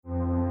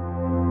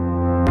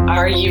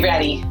Are you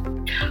ready?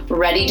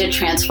 Ready to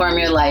transform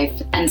your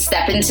life and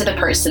step into the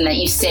person that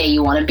you say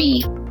you want to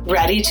be.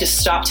 Ready to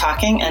stop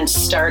talking and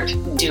start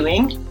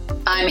doing?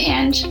 I'm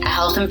Ange, a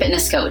health and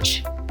fitness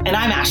coach. And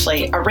I'm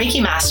Ashley, a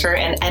Reiki master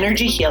and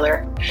energy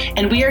healer,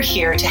 and we are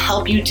here to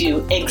help you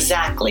do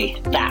exactly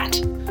that.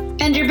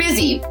 And you're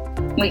busy.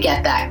 We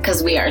get that,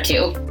 because we are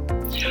too.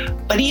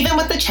 But even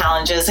with the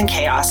challenges and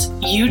chaos,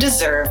 you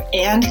deserve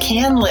and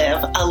can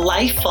live a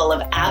life full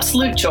of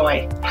absolute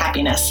joy,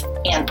 happiness,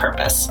 and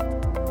purpose.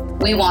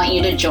 We want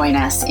you to join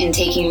us in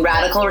taking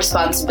radical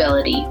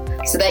responsibility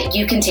so that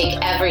you can take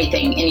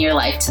everything in your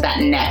life to that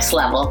next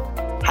level.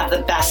 Have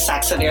the best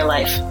sex of your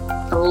life.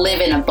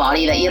 Live in a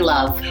body that you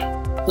love.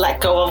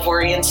 Let go of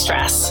worry and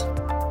stress.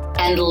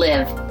 And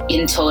live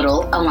in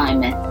total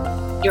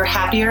alignment. Your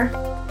happier,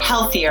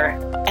 healthier,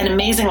 and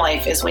amazing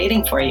life is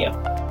waiting for you.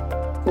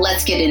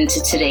 Let's get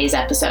into today's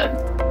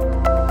episode.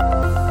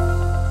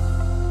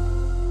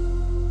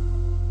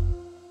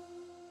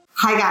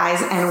 Hi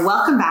guys, and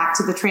welcome back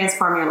to the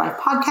Transform Your Life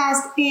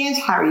podcast. And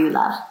how are you,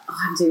 love? Oh,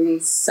 I'm doing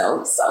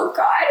so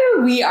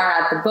good. We are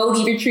at the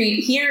Bodhi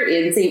Retreat here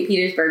in St.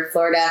 Petersburg,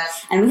 Florida,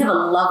 and we have a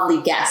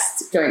lovely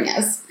guest joining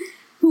us.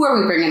 Who are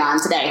we bringing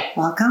on today?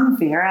 Welcome,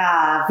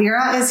 Vera.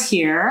 Vera is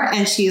here,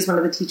 and she is one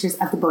of the teachers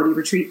at the Bodhi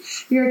Retreat.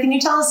 Vera, can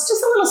you tell us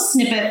just a little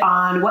snippet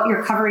on what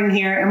you're covering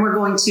here? And we're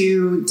going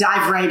to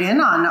dive right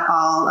in on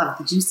all of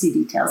the juicy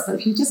details. But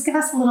if you just give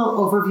us a little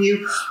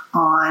overview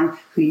on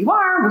who you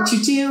are, what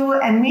you do,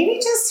 and maybe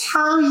just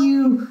how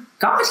you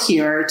got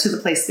here to the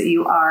place that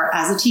you are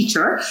as a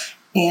teacher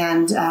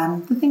and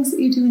the things that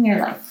you do in your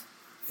life.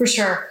 For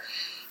sure.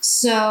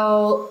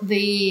 So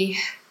the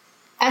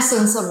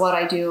essence of what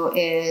I do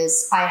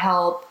is I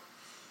help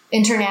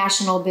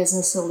international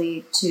business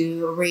elite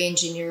to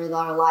re-engineer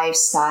their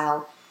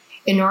lifestyle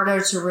in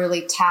order to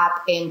really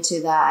tap into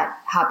that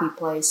happy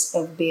place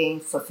of being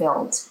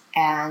fulfilled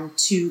and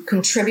to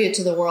contribute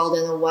to the world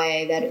in a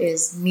way that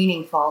is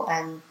meaningful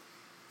and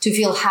to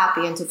feel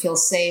happy and to feel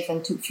safe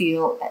and to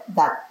feel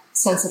that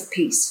sense of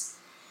peace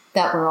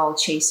that we're all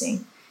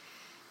chasing.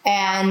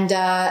 And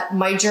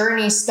my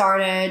journey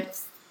started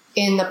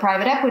in the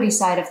private equity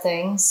side of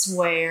things,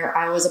 where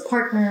I was a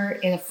partner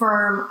in a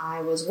firm. I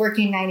was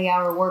working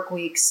 90-hour work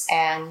weeks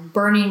and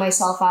burning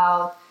myself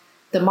out.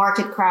 The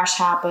market crash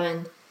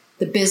happened.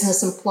 The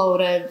business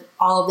imploded.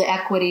 All of the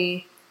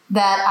equity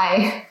that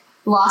I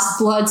lost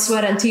blood,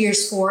 sweat, and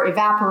tears for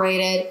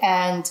evaporated.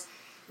 And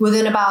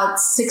within about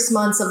 6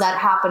 months of that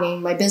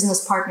happening, my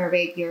business partner of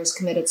 8 years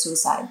committed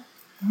suicide.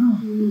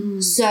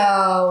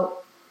 So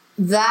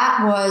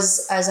that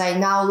was, as I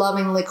now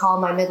lovingly call,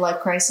 my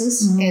midlife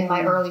crisis in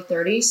my early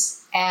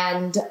 30s.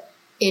 And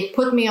it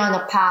put me on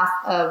a path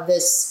of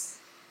this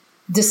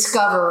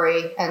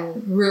discovery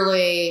and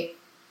really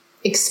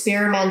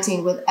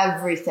experimenting with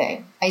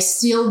everything. I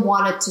still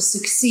wanted to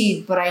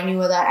succeed, but I knew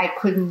that I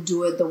couldn't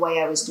do it the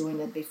way I was doing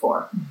it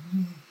before.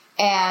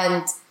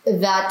 And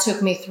that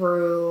took me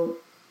through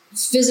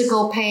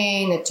physical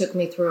pain. It took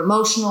me through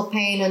emotional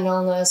pain and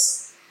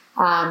illness.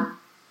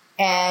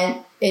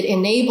 And it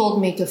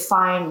enabled me to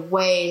find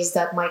ways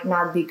that might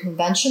not be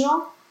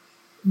conventional,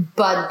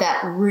 but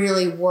that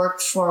really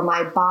worked for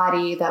my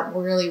body, that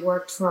really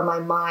worked for my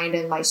mind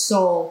and my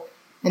soul,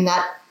 and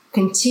that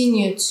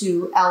continued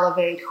to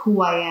elevate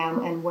who I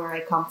am and where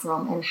I come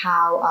from and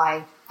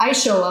how I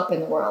show up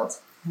in the world.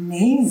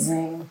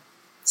 Amazing.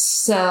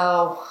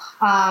 So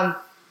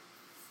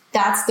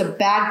that's the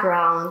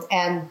background,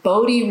 and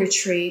Bodhi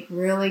Retreat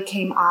really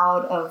came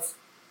out of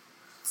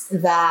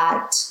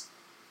that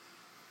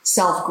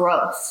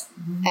self-growth.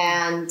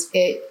 And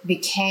it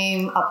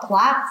became a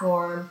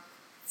platform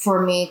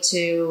for me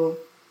to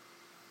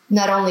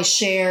not only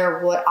share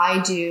what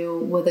I do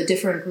with a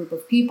different group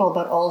of people,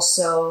 but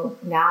also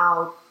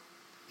now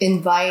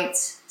invite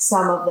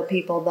some of the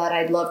people that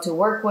I'd love to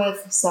work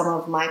with, some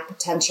of my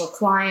potential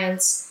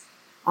clients,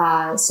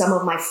 some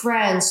of my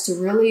friends, to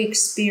really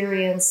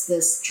experience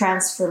this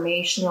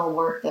transformational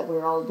work that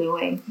we're all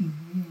doing.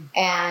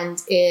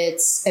 And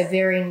it's a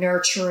very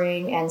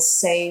nurturing and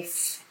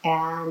safe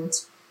and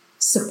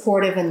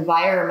supportive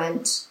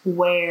environment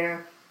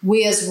where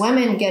we as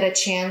women get a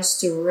chance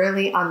to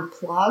really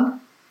unplug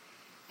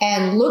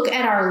and look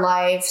at our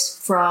lives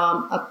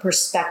from a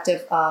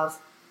perspective of,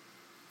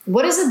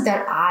 what is it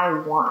that I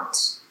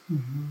want?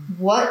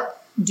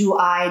 What do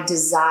I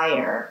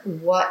desire?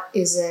 What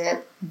is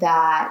it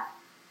that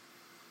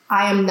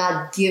I am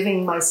not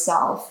giving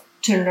myself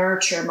to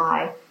nurture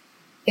my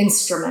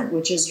instrument,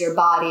 which is your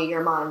body,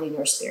 your mind, and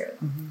your spirit?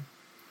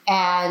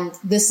 And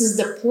this is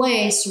the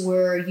place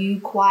where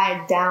you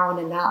quiet down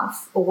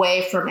enough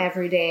away from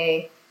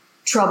everyday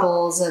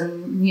troubles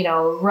and,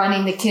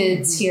 running the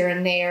kids here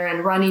and there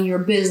and running your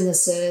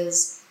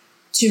businesses,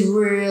 to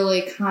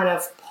really kind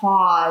of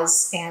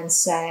pause and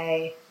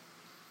say,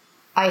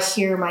 I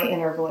hear my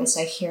inner voice.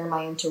 I hear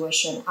my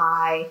intuition.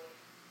 I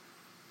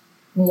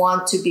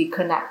want to be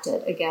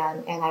connected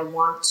again, and I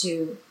want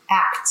to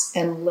act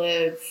and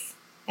live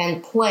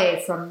and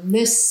play from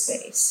this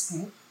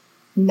space.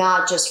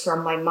 Not just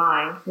from my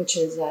mind, which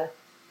is a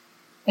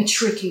a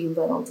tricky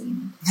little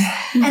demon.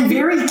 And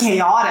very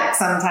chaotic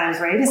sometimes,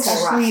 right?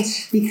 Especially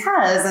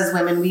because as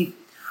women, we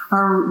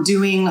are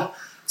doing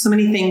so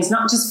many things,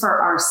 not just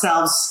for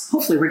ourselves.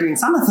 Hopefully we're doing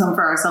some of them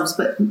for ourselves,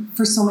 but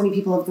for so many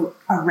people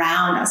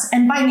around us.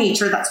 And by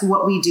nature, that's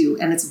what we do.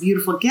 And it's a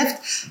beautiful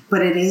gift,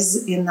 but it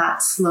is in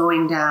that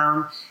slowing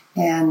down.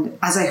 And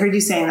as I heard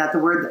you saying that, the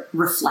word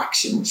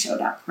reflection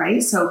showed up,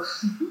 right? So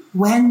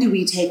when do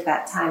we take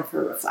that time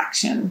for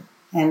reflection?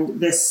 And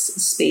this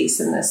space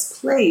and this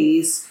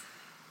place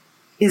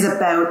is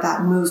about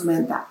that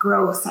movement, that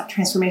growth, that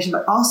transformation,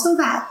 but also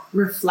that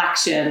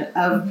reflection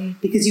of,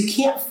 because you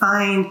can't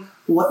find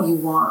what you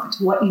want,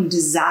 what you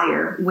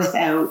desire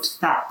without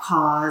that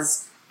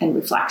pause and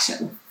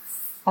reflection.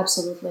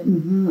 Absolutely.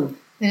 And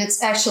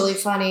it's actually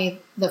funny,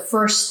 the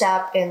first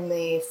step in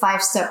the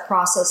 5-step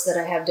process that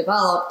I have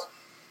developed,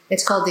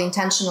 it's called the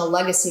intentional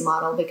legacy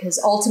model, because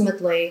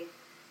ultimately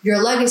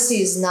your legacy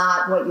is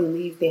not what you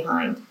leave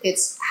behind.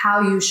 It's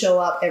how you show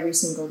up every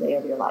single day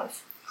of your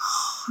life.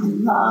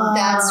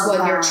 That's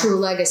what your true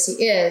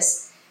legacy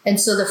is. And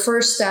so the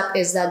first step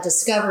is that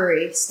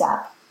discovery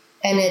step.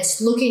 And it's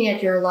looking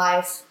at your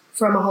life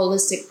from a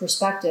holistic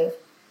perspective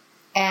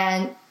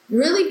and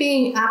really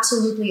being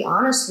absolutely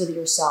honest with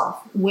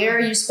yourself. Where are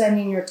you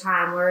spending your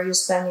time? Where are you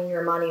spending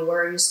your money?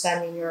 Where are you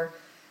spending your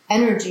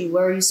energy?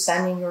 Where are you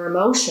spending your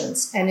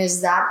emotions? And is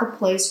that the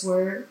place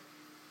where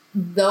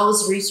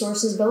those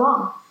resources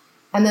belong?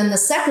 And then the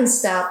second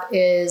step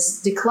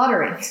is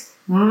decluttering,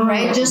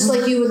 right? Just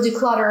like you would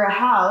declutter a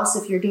house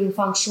if you're doing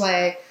feng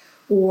shui,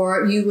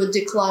 or you would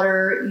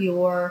declutter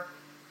your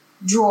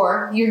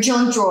drawer, your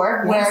junk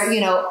drawer,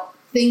 where,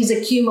 things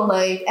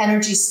accumulate,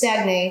 energy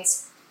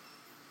stagnates.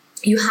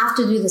 You have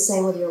to do the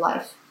same with your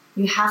life.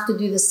 You have to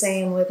do the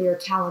same with your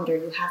calendar.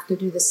 You have to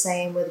do the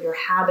same with your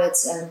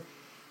habits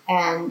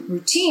and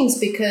routines,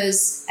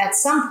 because at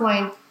some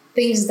point,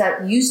 things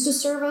that used to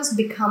serve us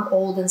become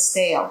old and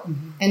stale.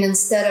 And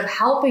instead of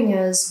helping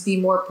us be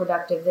more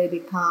productive, they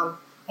become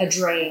a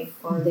drain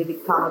or they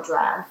become a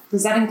drag.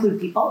 Does that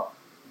include people?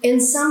 In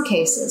some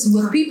cases.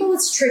 With people,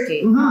 it's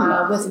tricky.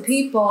 With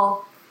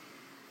people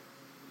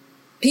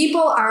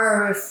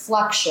are a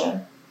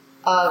reflection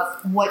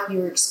of what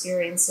you're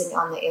experiencing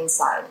on the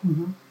inside.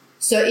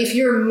 So if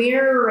you're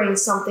mirroring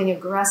something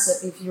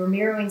aggressive, if you're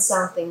mirroring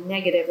something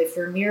negative, if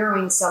you're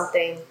mirroring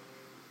something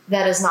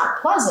that is not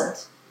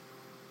pleasant,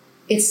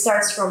 it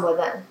starts from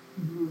within.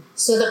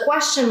 So the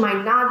question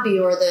might not be,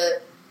 or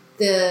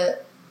the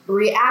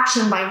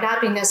reaction might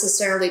not be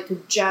necessarily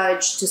to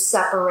judge, to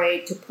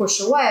separate, to push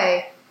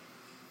away.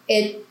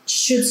 It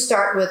should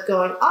start with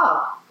going,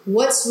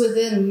 what's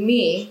within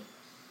me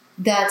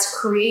that's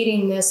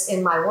creating this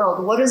in my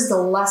world? What is the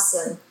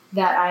lesson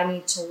that I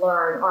need to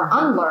learn or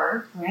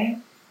unlearn? Right.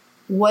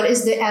 What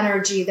is the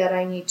energy that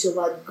I need to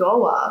let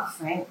go of?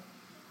 Right.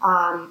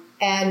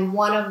 And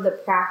one of the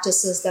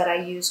practices that I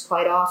use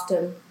quite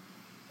often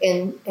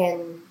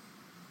in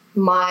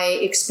my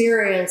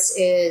experience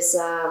is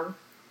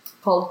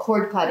called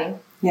cord cutting.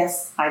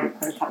 Yes, I do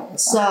cord cutting.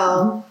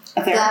 So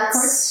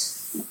that's...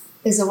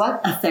 Is it what?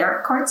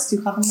 Etheric cords? Do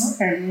you call them that?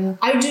 Or do you?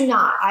 I do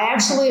not. I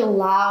actually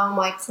allow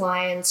my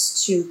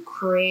clients to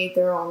create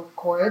their own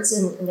cords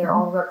and their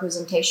own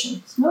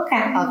representations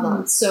of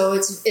them. So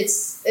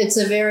it's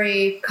a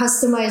very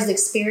customized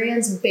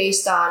experience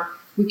based on,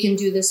 we can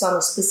do this on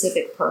a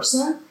specific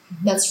person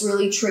that's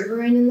really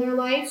triggering in their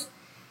life,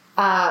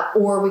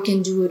 or we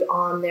can do it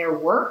on their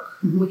work.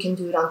 We can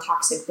do it on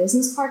toxic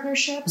business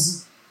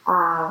partnerships.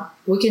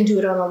 We can do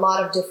it on a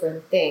lot of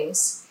different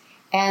things.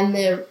 And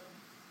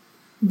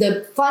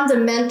the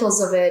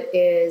fundamentals of it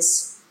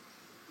is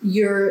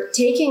you're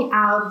taking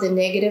out the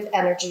negative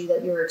energy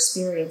that you're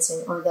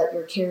experiencing or that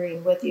you're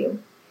carrying with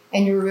you,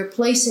 and you're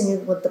replacing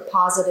it with the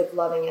positive,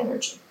 loving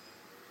energy.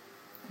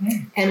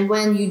 And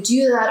when you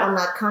do that on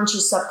that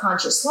conscious,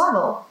 subconscious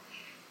level,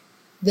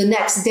 the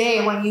next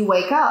day when you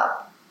wake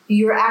up,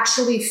 you're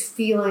actually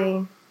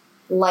feeling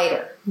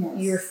lighter.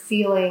 You're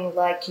feeling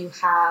like you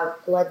have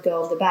let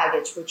go of the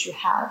baggage, which you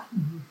have.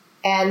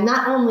 And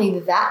not only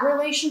that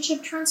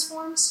relationship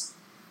transforms,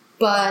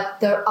 but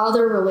the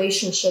other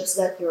relationships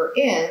that you're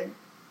in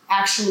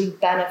actually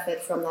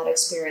benefit from that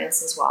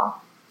experience as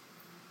well.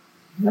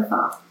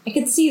 I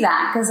could see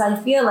that, because I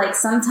feel like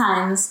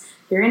sometimes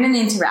you're in an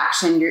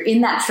interaction, you're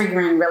in that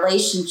triggering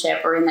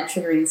relationship or in that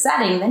triggering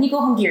setting, then you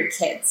go home to your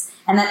kids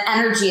and that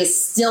energy is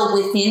still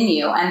within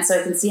you. And so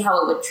I can see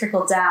how it would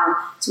trickle down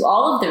to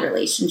all of the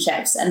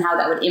relationships and how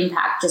that would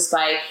impact just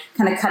by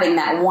kind of cutting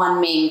that one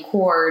main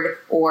cord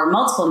or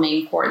multiple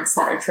main cords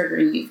that are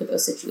triggering you for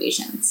those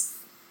situations.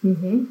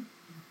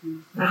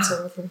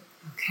 Absolutely.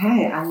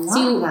 Okay, I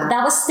love that.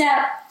 That was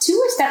step 2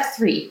 or step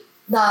 3?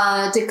 The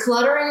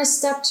decluttering is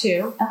step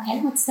 2. Okay,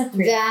 what's step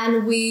 3?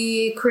 Then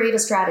we create a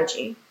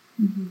strategy,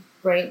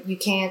 right? You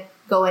can't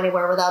go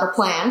anywhere without a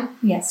plan.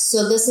 Yes.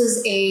 So this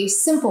is a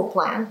simple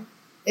plan.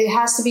 It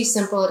has to be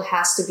simple. It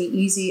has to be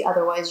easy.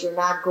 Otherwise, you're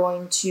not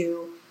going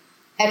to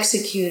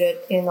execute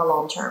it in the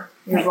long term.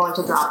 You're going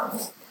to drop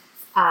it.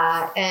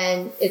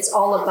 And it's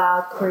all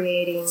about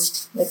creating,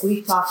 like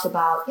we talked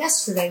about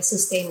yesterday,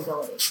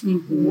 sustainability.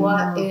 Mm-hmm.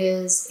 What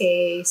is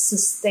a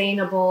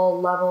sustainable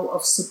level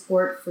of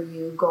support for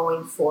you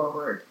going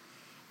forward?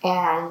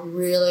 And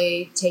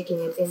really taking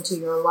it into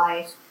your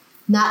life,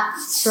 not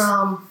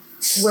from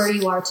where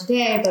you are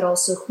today, but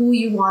also who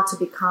you want to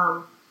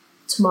become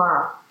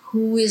tomorrow.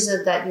 Who is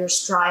it that you're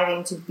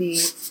striving to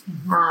be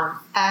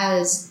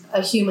as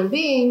a human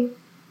being,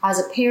 as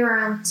a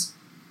parent,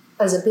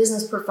 as a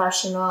business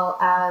professional,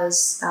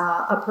 as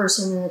a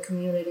person in the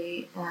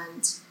community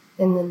and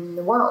in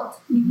the world.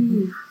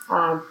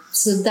 Mm-hmm.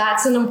 So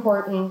that's an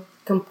important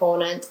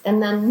component.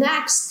 And then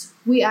next,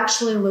 we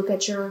actually look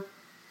at your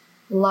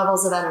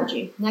levels of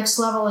energy. Next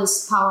level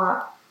is power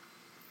up.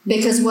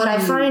 Because what I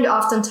find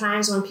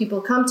oftentimes when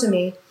people come to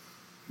me,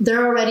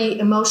 they're already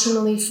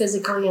emotionally,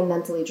 physically, and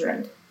mentally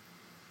drained.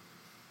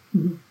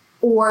 Mm-hmm.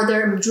 Or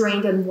they're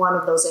drained in one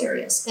of those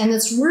areas. And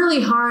it's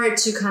really hard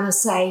to kind of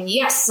say,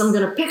 yes, I'm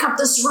going to pick up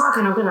this rock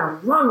and I'm going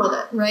to run with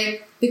it,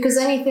 right? Because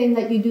anything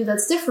that you do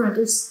that's different,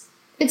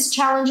 it's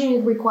challenging.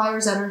 It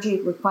requires energy.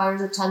 It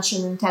requires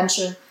attention,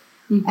 intention,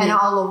 and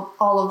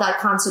all of that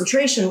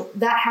concentration.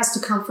 That has to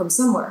come from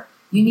somewhere.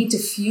 You need to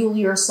fuel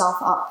yourself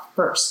up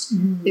first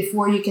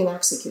before you can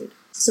execute.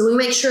 So we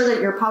make sure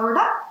that you're powered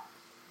up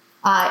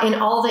in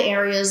all the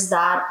areas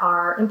that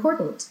are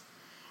important.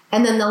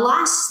 And then the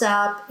last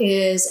step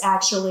is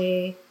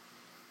actually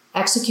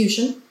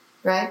execution,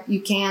 right?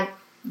 You can't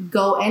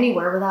go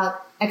anywhere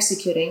without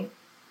executing.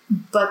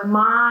 But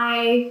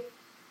my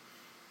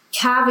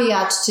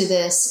caveat to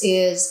this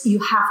is you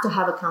have to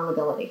have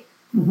accountability.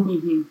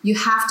 Mm-hmm. You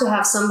have to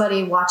have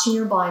somebody watching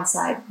your blind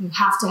side. You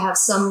have to have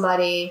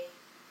somebody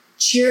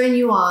cheering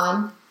you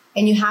on,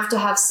 and you have to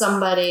have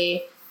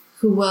somebody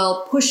who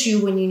will push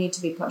you when you need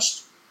to be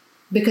pushed.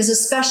 Because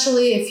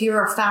especially if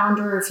you're a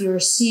founder, if you're a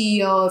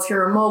CEO, if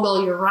you're a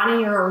mogul, you're running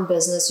your own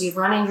business, you're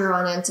running your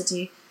own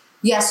entity.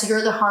 Yes,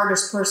 you're the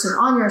hardest person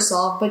on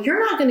yourself, but you're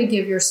not going to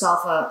give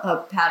yourself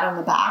a pat on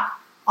the back.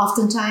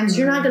 Oftentimes,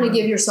 you're not going to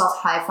give yourself a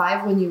high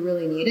five when you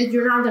really need it.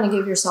 You're not going to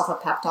give yourself a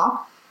pep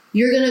talk.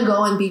 You're going to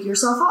go and beat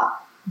yourself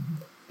up.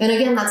 And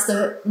again, that's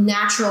the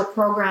natural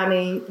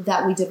programming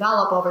that we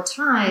develop over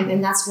time,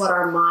 and that's what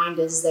our mind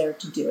is there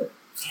to do.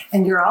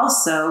 And you're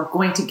also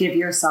going to give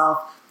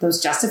yourself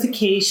those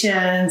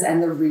justifications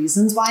and the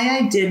reasons why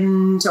I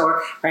didn't,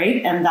 or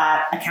right, and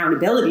that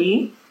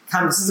accountability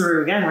comes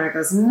through again, where it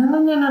goes,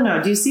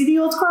 no. Do you see the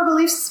old core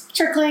beliefs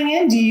trickling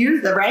in? Do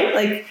you, right?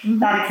 Like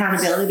that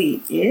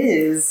accountability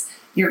is,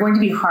 you're going to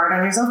be hard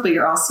on yourself, but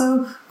you're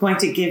also going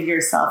to give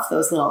yourself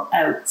those little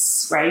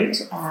outs, right?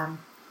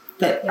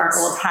 That are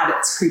old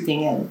habits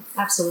creeping in.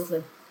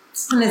 Absolutely.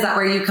 And is that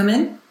where you come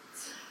in?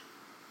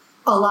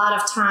 A lot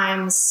of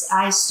times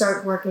I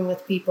start working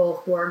with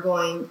people who are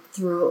going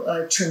through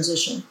a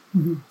transition.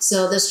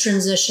 So this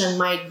transition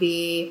might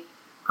be,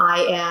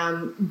 I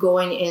am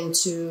going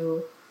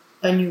into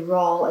a new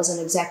role as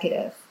an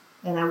executive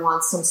and I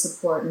want some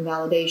support and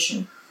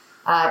validation.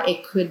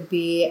 It could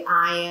be,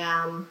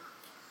 I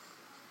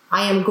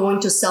am going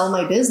to sell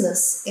my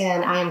business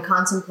and I am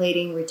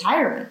contemplating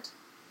retirement.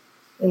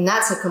 And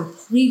that's a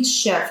complete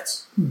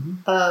shift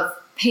of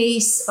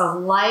pace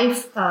of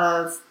life,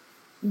 of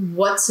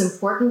what's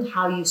important,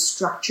 how you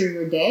structure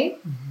your day.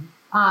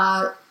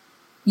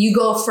 You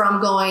go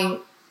from going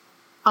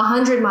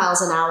 100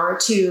 miles an hour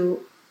to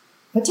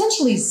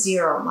potentially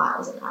 0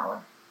 miles an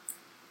hour.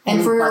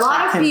 And for a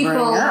lot of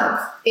people,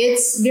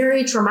 it's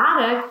very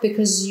traumatic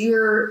because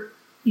your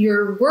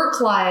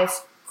work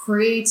life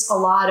creates a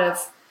lot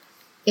of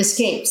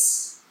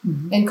escapes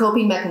and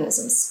coping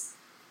mechanisms.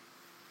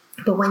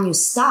 But when you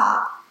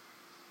stop,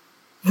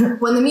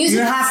 when the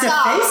music stops, you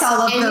have to face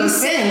all of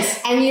those things.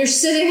 And you're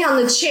sitting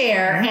on the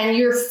chair and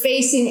you're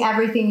facing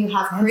everything you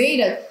have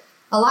created.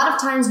 A lot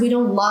of times we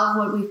don't love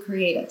what we've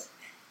created.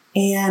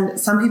 And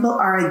some people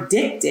are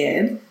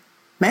addicted.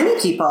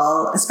 Many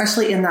people,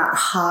 especially in that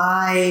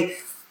high,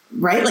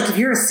 right? Like if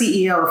you're a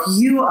CEO, if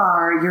you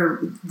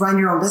run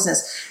your own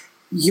business,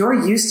 you're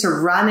used to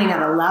running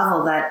at a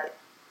level that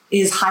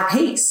is high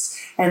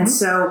pace. And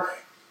so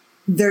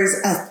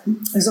there's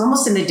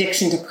almost an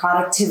addiction to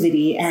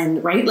productivity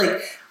and, right?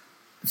 Like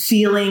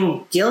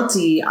feeling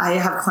guilty. I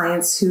have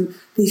clients who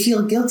they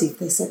feel guilty if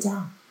they sit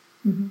down,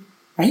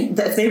 right?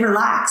 If they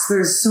relax,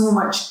 there's so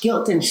much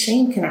guilt and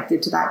shame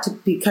connected to that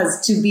because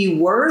to be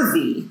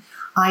worthy,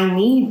 I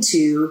need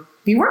to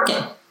be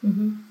working,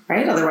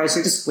 right? Otherwise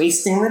you're just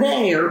wasting the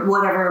day or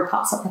whatever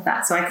pops up with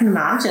that. So I can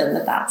imagine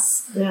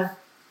that's. Yeah.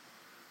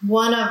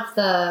 One of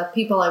the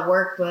people I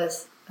worked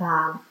with,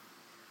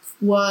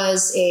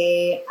 was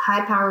a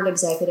high-powered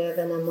executive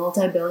in a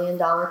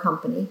multi-billion-dollar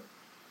company,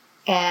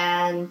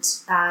 and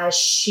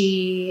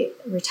she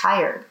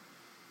retired.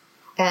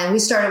 And we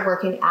started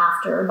working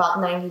about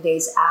 90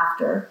 days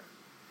after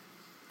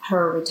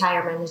her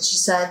retirement. And she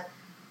said,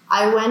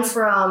 I went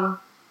from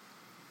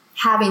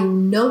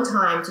having no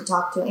time to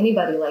talk to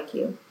anybody like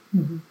you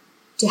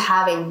to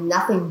having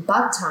nothing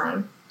but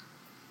time.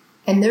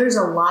 And there's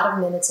a lot of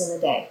minutes in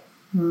a day.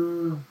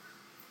 And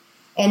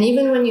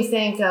even when you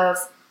think of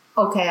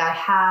okay, I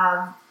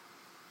have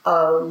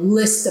a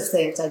list of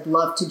things I'd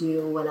love to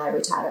do when I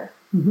retire.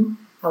 Mm-hmm.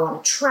 I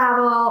want to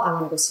travel. I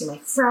want to go see my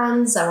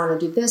friends. I want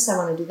to do this. I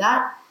want to do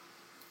that.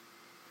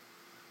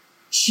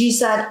 She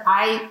said,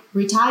 I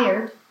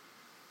retired.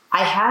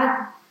 I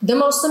had the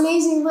most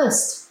amazing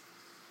list.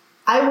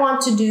 I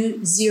want to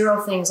do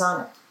 0 things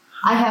on it.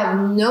 I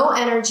have no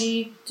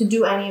energy to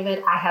do any of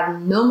it. I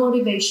have no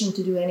motivation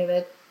to do any of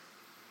it.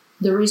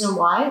 The reason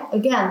why,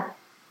 again,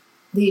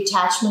 the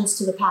attachments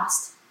to the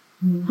past.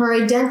 Mm-hmm. Her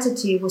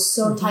identity was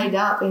so tied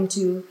up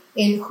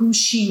in who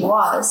she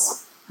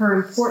was, her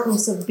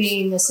importance of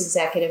being this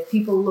executive,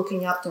 people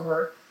looking up to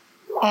her.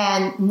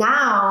 And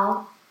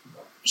now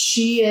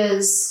she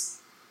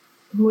is,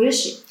 who is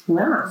she?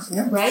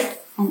 Yeah. Right?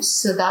 And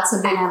so that's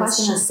a big question. I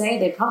was going to say,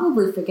 they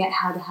probably forget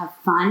how to have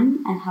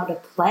fun and how to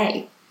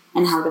play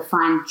and how to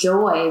find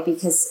joy,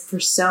 because for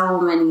so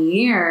many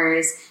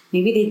years,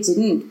 maybe they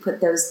didn't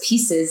put those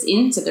pieces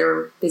into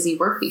their busy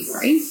work week,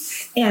 right?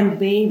 And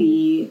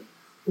maybe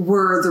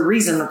were the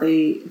reason that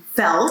they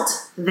felt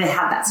they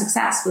had that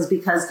success was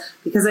because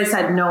I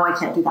said, no, I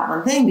can't do that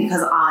one thing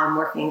because I'm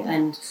working.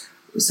 And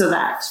so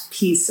that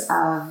piece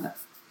of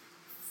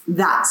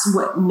that's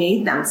what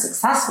made them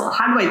successful.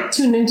 How do I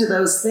tune into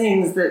those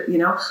things that,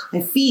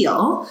 I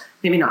feel,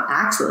 maybe not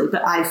actually,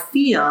 but I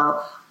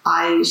feel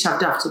I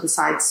shoved off to the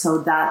side so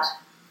that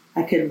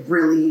I could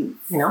really,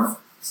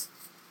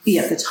 be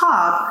at the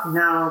top.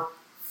 Now,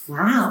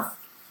 wow.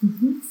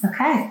 Mm-hmm.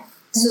 Okay.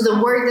 So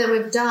the work that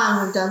we've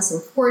done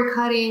some cord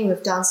cutting,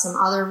 we've done some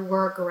other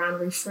work around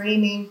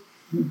reframing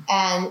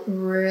and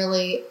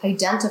really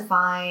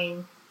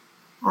identifying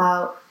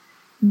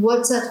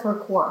what's at her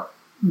core,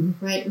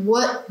 right?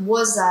 What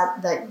was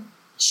that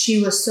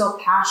she was so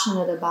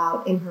passionate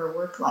about in her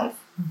work life,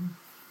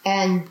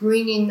 and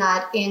bringing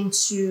that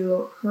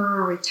into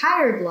her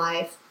retired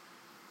life,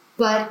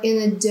 but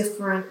in a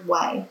different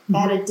way,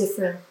 at a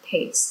different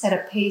pace, at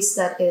a pace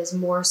that is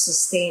more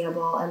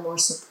sustainable and more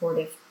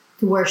supportive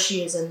to where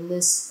she is in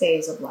this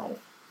phase of life.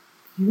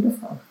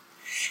 Beautiful.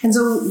 And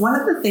so one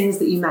of the things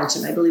that you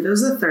mentioned, I believe it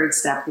was the 3rd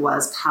step,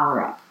 was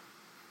power up.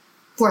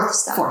 4th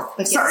step.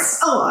 But sorry. Yes.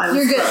 Oh,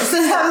 you're good.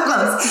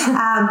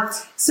 I was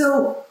close.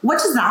 So what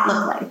does that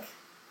look like?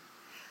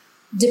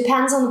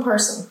 Depends on the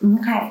person.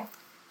 Okay.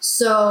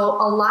 So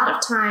a lot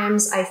of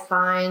times I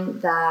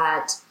find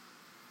that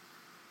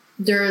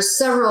there's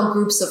several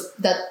groups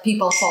that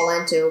people fall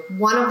into.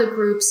 One of the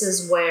groups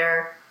is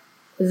where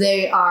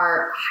they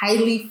are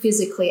highly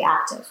physically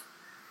active.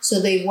 So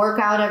they work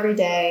out every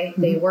day.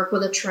 They work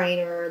with a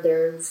trainer.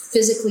 They're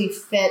physically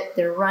fit.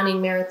 They're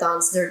running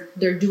marathons.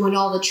 They're doing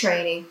all the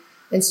training.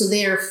 And so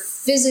their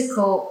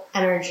physical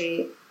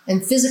energy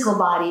and physical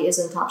body is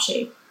in top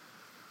shape.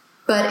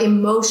 But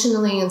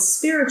emotionally and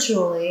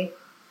spiritually,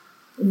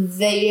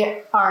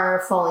 they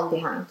are falling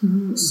behind.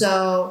 Mm-hmm.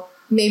 So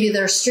maybe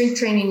their strength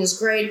training is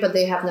great, but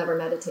they have never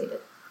meditated,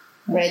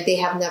 right? They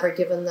have never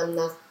given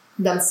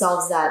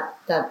themselves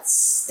that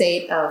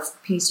state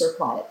of peace or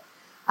quiet.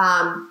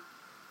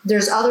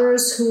 There's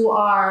others who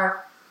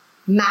are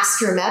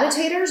master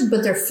meditators,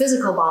 but their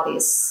physical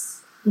bodies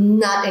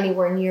not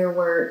anywhere near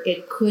where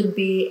it could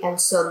be.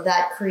 And so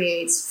that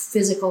creates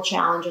physical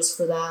challenges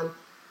for them,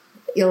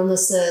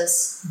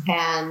 illnesses,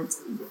 and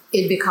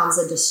it becomes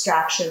a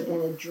distraction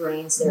and it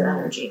drains their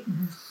energy.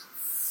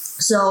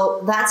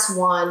 So that's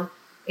one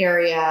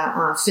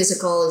area.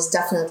 Physical is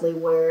definitely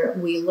where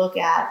we look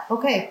at,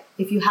 okay,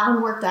 if you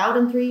haven't worked out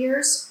in 3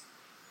 years,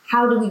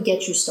 how do we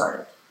get you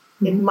started?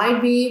 It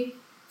might be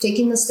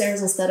taking the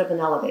stairs instead of an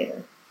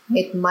elevator.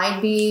 It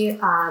might be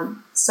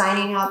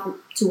signing up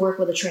to work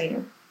with a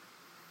trainer.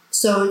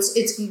 So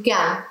it's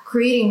again,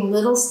 creating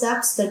little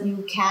steps that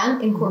you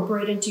can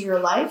incorporate into your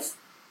life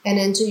and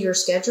into your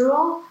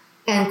schedule,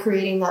 and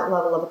creating that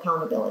level of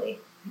accountability.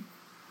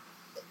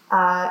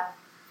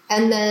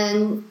 And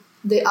then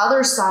the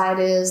other side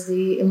is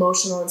the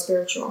emotional and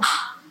spiritual.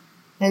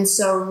 And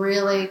so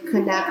really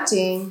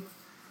connecting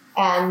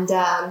and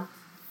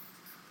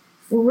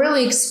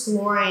really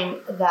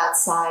exploring that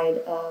side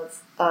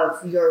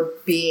of your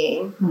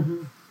being.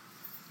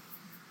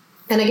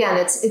 And again,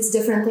 it's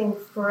different thing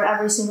for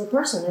every single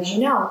person, as you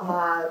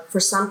know. For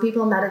some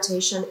people,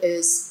 meditation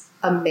is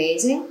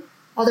amazing.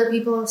 Other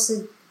people have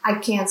said, I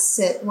can't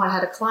sit. Well, I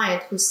had a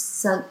client who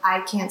said,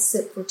 I can't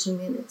sit for 2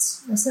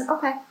 minutes. I said,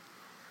 okay.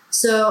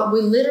 So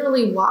we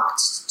literally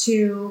walked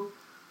to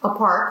a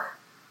park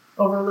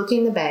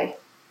overlooking the bay.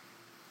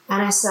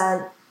 And I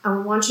said, I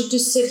want you to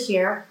sit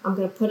here. I'm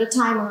going to put a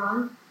timer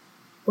on.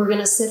 We're going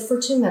to sit for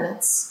 2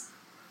 minutes.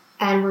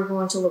 And we're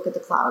going to look at the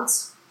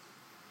clouds.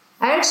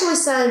 I actually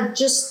said,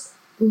 just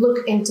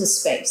look into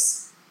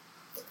space.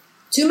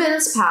 2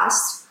 minutes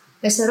passed.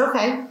 I said,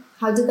 okay,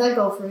 how did that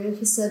go for you?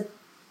 He said,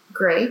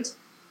 great.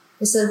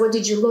 I said, what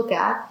did you look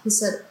at? He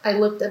said, I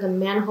looked at a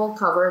manhole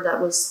cover that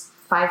was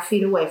 5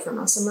 feet away from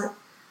us.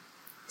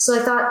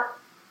 So I thought,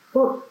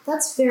 well,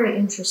 that's very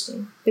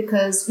interesting,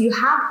 because you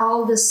have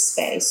all this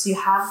space. You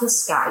have the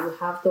sky, you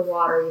have the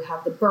water, you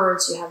have the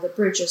birds, you have the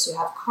bridges, you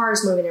have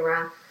cars moving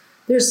around.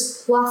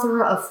 there's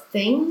plethora of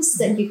things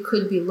that you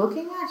could be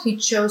looking at. He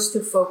chose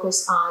to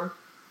focus on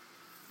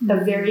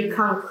a very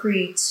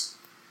concrete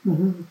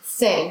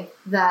thing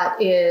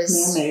that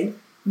is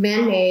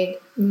man-made,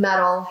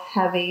 metal,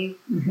 heavy,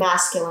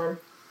 masculine.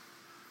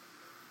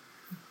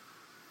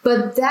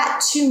 But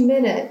that 2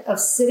 minutes of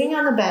sitting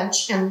on the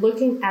bench and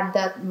looking at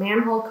that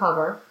manhole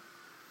cover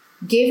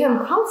gave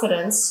him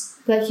confidence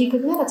that he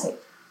could meditate.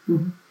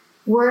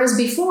 Whereas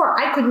before,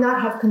 I could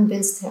not have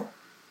convinced him.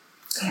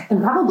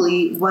 And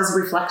probably was a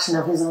reflection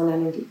of his own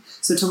energy.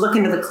 So to look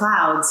into the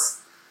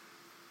clouds,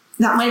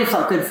 that might have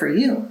felt good for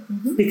you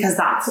because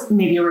that's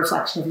maybe a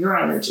reflection of your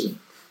energy.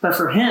 But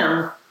for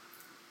him,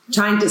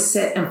 trying to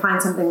sit and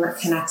find something that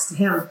connects to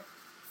him,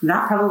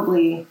 that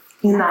probably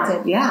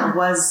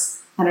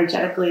was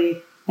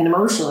energetically and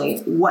emotionally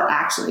what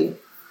actually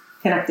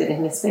connected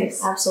in his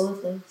space.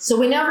 Absolutely. So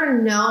we never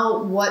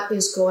know what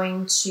is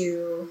going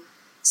to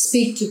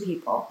speak to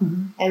people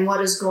and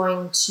what is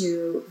going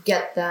to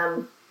get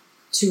them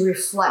to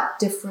reflect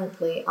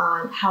differently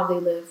on how they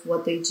live,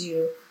 what they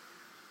do.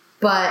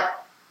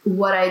 But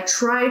what I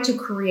try to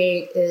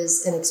create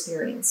is an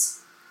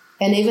experience.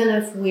 And even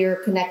if we're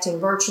connecting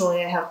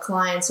virtually, I have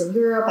clients in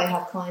Europe, I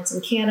have clients in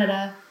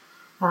Canada.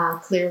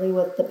 Clearly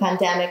with the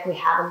pandemic, we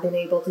haven't been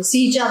able to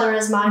see each other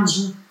as much.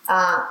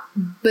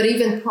 But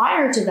even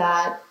prior to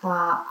that,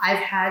 I've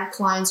had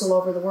clients all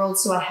over the world.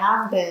 So I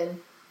have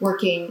been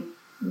working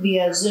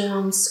via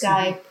Zoom,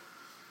 Skype,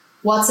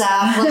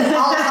 WhatsApp,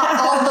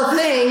 all the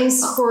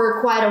things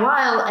for quite a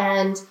while,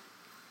 and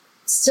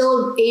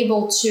still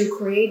able to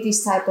create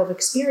these type of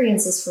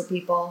experiences for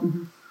people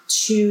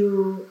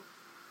to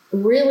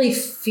really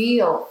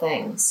feel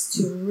things,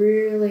 to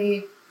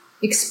really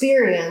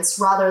experience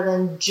rather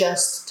than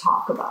just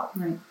talk about.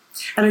 Right.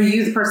 And are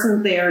you the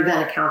person they are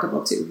then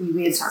accountable to?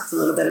 We had talked a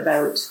little bit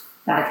about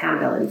that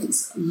accountability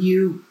piece.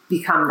 You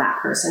become that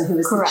person who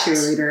is Correct. The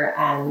cheerleader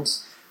and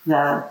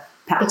the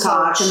pep The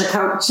talk coach. and the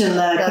coach and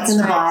the kick in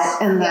the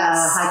butt and the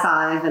high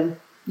five. And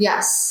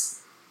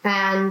Yes.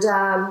 And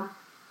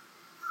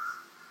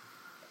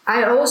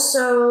I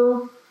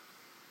also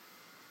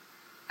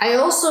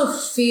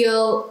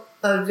feel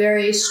a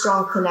very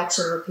strong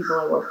connection with people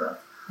I work with.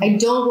 I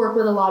don't work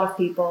with a lot of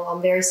people.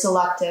 I'm very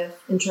selective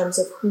in terms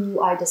of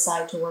who I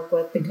decide to work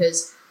with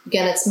because,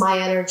 again, it's my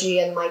energy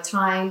and my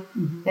time,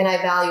 and I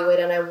value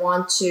it, and I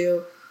want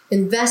to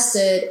invest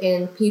it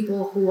in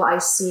people who I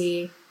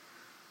see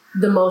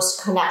the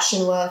most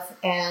connection with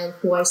and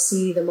who I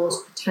see the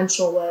most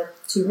potential with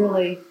to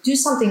really do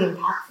something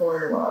impactful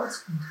in the world.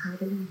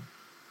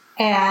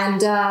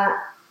 And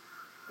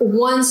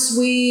once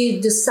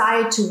we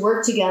decide to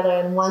work together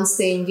and once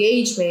they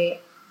engage me,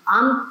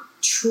 I'm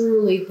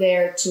truly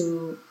there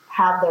to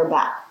have their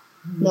back,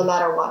 no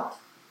matter what.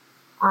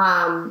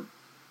 And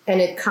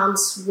it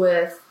comes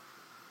with,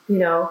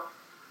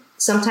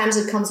 sometimes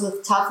it comes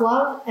with tough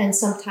love, and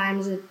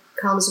sometimes it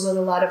comes with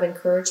a lot of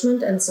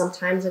encouragement, and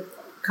sometimes it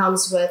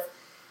comes with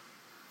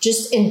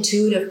just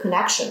intuitive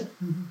connection.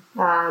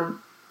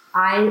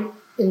 I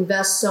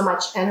invest so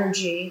much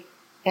energy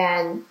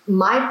and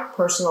my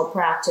personal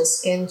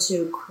practice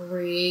into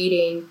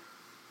creating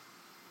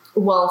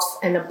wealth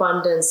and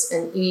abundance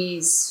and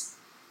ease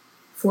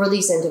for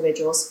these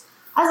individuals,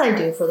 as I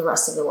do for the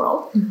rest of the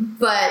world.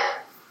 But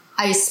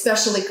I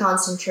especially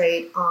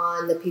concentrate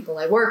on the people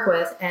I work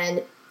with.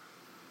 And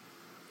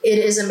it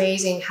is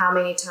amazing how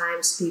many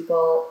times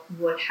people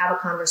would have a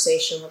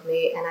conversation with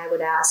me and I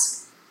would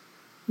ask,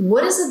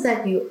 what is it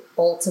that you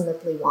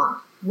ultimately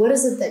want? What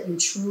is it that you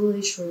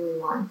truly, truly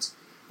want?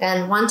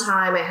 And one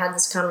time I had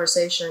this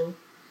conversation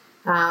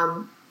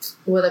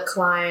with a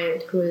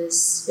client who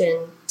is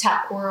in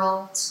tech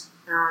world,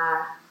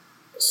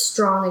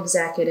 strong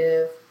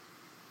executive,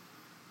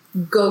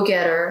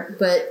 go-getter,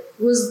 but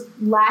was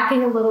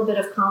lacking a little bit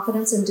of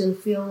confidence and didn't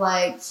feel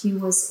like he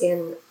was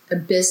in a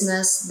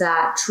business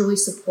that truly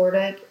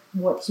supported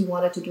what he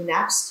wanted to do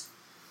next.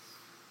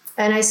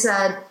 And I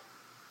said,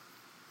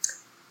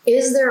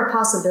 is there a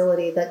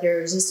possibility that your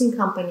existing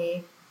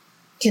company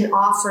can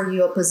offer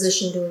you a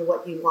position doing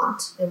what you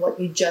want and what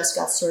you just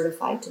got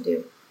certified to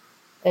do?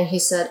 And he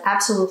said,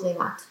 absolutely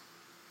not.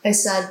 I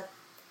said,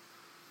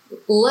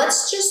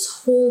 let's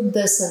just hold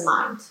this in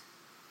mind.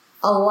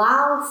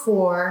 Allow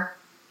for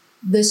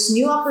this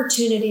new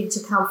opportunity to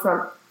come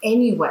from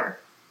anywhere,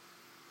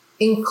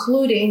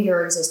 including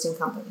your existing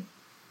company.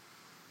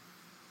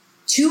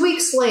 2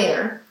 weeks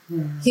later,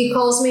 he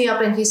calls me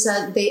up and he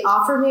said, they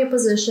offered me a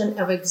position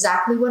of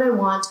exactly what I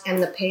want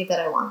and the pay that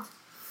I want.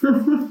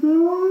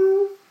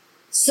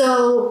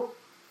 So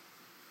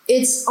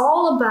it's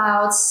all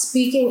about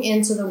speaking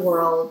into the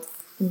world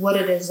what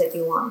it is that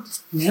you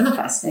want.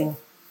 Manifesting.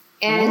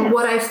 And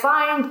what I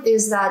find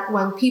is that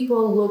when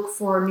people look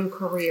for new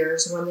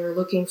careers, when they're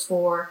looking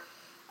for,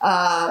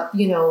 how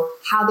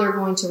they're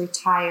going to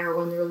retire,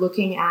 when they're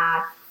looking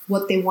at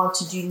what they want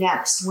to do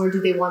next, where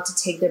do they want to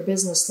take their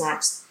business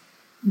next,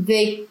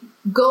 they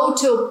go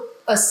to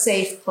a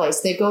safe place.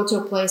 They go to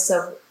a place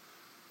of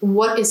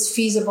what is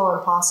feasible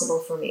and possible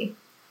for me.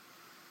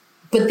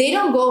 But they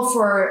don't go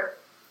for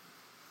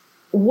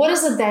what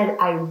is it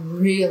that I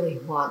really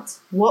want?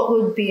 What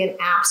would be an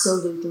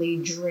absolutely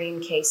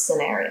dream case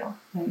scenario?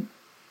 Right.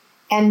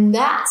 And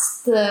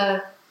that's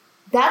the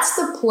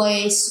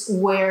place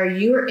where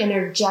you're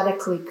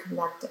energetically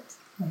connected.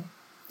 Right.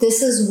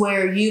 This is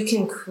where you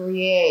can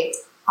create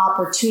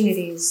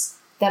opportunities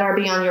that are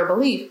beyond your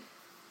belief.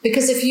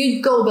 Because if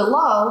you go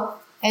below,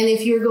 and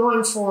if you're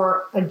going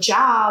for a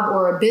job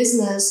or a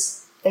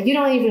business that you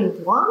don't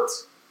even want,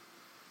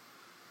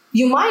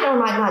 you might or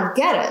might not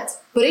get it.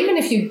 But even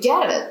if you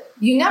get it,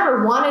 you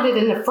never wanted it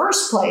in the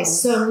first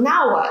place. So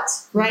now what,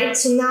 right?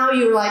 So now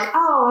you're like,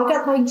 oh, I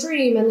got my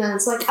dream. And then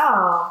it's like,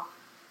 oh,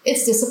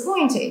 it's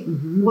disappointing.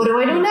 Mm-hmm. What do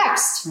I do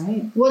next?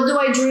 Right. What do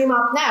I dream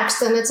up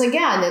next? And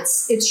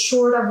it's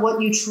short of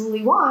what you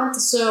truly want.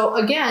 So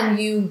again,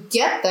 you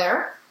get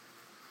there,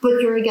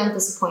 but you're again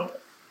disappointed.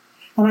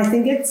 And I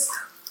think it's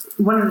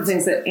one of the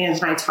things that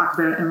Ange and I talk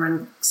about and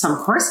run some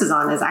courses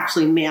on is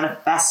actually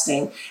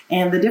manifesting.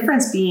 And the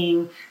difference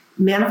being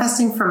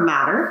manifesting from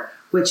matter,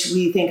 which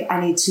we think I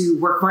need to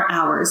work more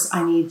hours.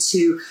 I need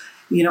to,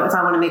 if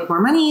I want to make more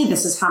money,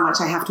 this is how much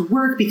I have to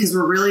work, because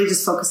we're really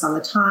just focused on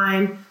the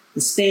time,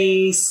 the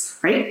space,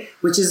 right?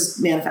 Which is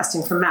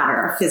manifesting from matter,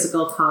 our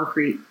physical,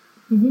 concrete,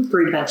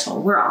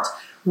 three-dimensional world.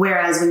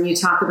 Whereas when you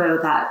talk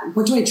about that,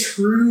 what do I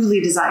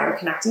truly desire?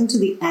 Connecting to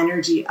the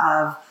energy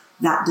of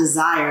that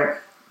desire,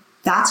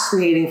 that's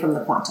creating from the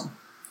quantum.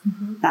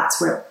 Mm-hmm.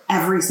 That's where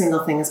every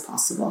single thing is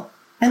possible.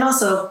 And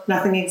also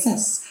nothing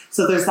exists.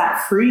 So there's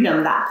that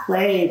freedom, that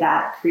play,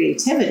 that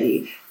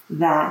creativity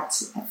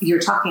that you're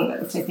talking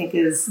about, which I think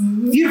is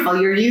beautiful.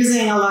 You're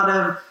using a lot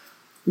of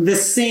the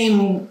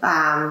same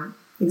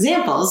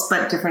examples,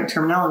 but different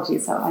terminology.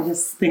 So I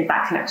just think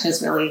that connection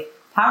is really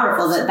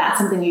powerful, that's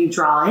something you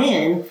draw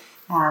in.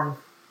 And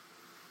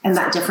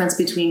that difference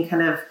between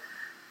kind of,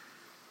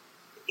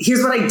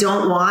 here's what I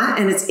don't want,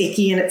 and it's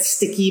icky and it's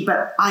sticky,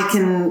 but I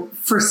can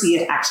foresee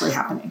it actually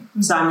happening.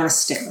 Mm-hmm. So I'm going to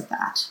stick with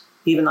that,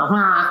 even though,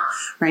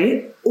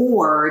 right?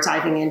 Or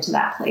diving into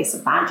that place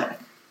of magic.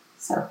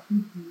 So,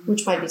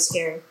 which might be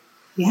scary.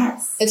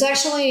 Yes. It's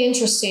actually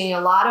interesting.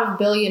 A lot of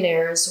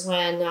billionaires,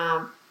 when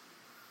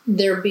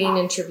they're being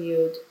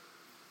interviewed,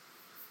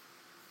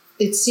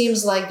 it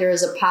seems like there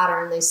is a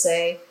pattern. They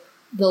say,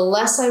 the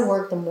less I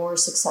work, the more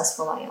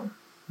successful I am.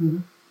 Mm-hmm.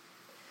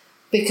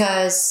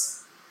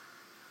 Because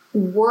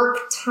work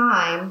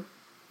time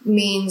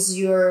means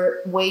you're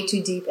way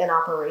too deep in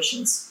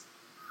operations,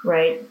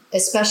 right?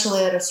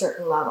 Especially at a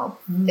certain level.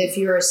 Mm-hmm. If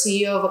you're a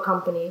CEO of a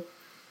company,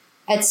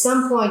 at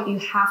some point you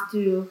have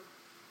to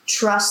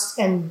trust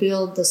and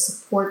build the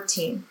support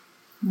team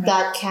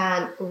that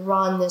can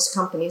run these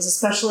companies,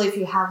 especially if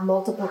you have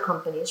multiple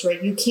companies,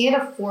 right? You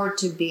can't afford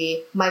to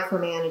be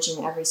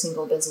micromanaging every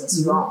single business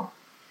you own.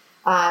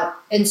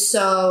 And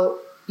so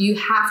you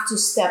have to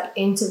step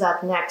into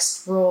that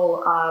next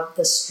role of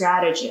the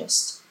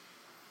strategist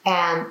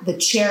and the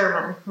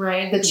chairman,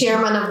 right? The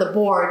chairman of the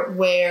board,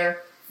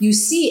 where you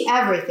see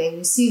everything,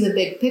 you see the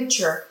big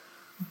picture,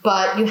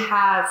 but you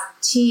have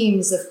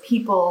teams of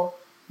people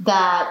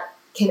that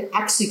can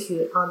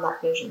execute on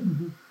that vision.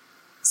 Mm-hmm.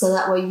 So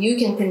that way you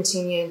can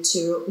continue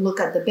to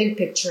look at the big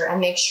picture and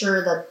make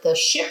sure that the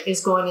ship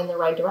is going in the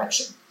right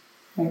direction.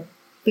 Right.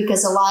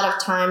 Because a lot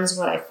of times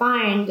what I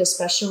find,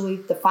 especially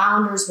the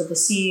founders with the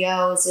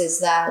CEOs, is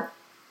that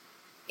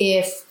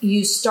if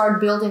you start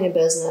building a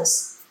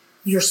business,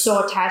 you're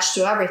so attached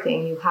to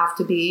everything. You have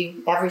to be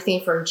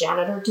everything from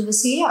janitor to the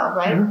CEO,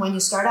 right? Mm-hmm. When you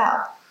start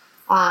out.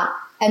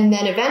 And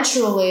then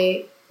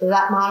eventually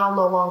that model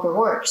no longer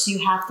works.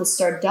 You have to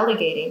start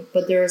delegating.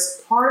 But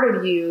there's part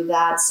of you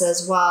that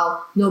says,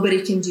 well,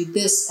 nobody can do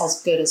this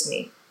as good as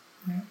me.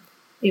 Right.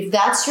 If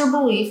that's your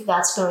belief,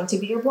 that's going to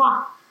be your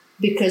block.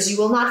 Because you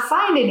will not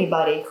find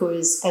anybody who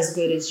is as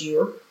good as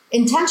you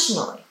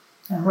intentionally,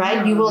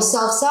 right? You will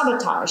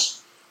self-sabotage.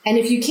 And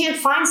if you can't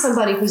find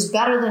somebody who's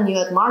better than you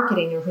at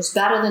marketing or who's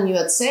better than you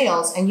at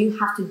sales, and you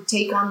have to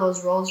take on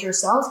those roles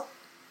yourself,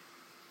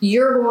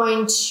 you're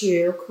going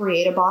to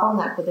create a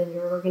bottleneck within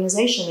your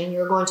organization, and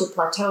you're going to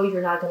plateau.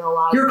 You're not going to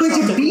allow yourself You're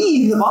going to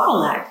be the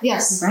bottleneck.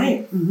 Yes.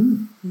 Right. Mm-hmm.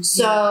 Mm-hmm.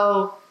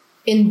 So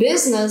in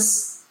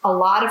business, a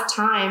lot of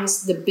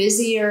times, the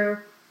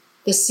busier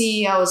the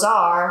CEOs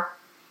are,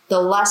 the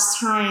less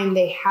time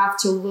they have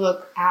to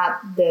look at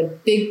the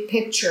big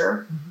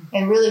picture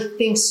and really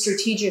think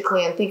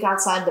strategically and think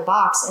outside the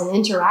box and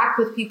interact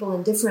with people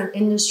in different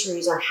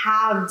industries or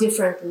have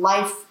different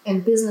life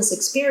and business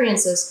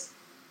experiences,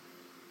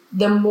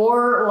 the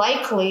more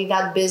likely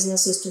that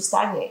business is to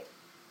stagnate.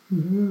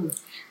 Mm-hmm.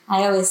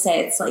 I always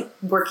say it's like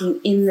working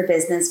in the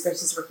business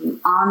versus working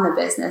on the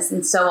business.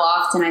 And so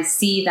often I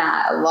see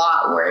that a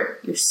lot, where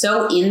you're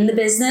so in the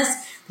business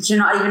that you're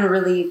not even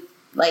really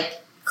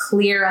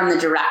clear on the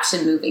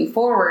direction moving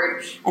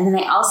forward. And then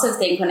I also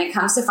think when it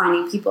comes to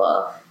finding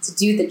people to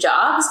do the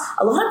jobs,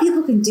 a lot of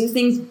people can do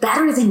things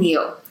better than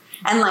you.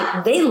 And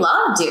like, they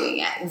love doing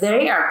it.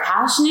 They are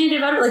passionate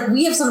about it. Like,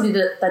 we have somebody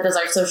that does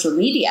our social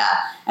media,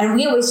 and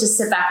we always just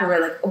sit back and we're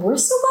like, we're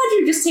so glad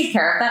you just take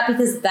care of that,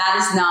 because that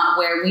is not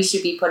where we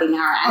should be putting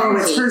our energy. Oh,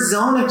 it's her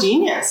zone of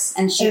genius.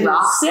 And she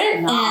rocks it.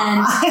 And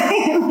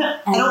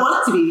I don't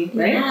want it to be,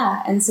 right?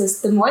 Yeah. And so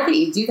the more that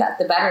you do that,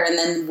 the better. And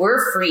then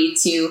we're free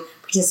to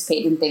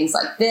participate in things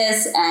like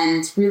this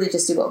and really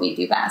just do what we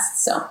do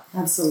best. So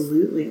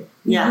absolutely.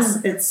 Yes.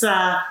 It's,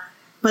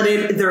 but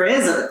there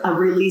is a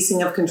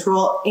releasing of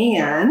control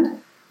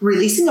and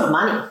releasing of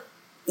money.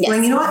 Yes.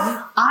 Like, you know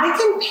what? I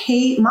can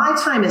pay, my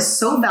time is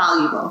so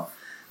valuable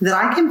that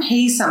I can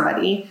pay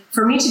somebody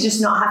for me to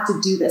just not have to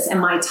do this.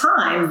 And my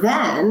time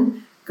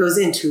then goes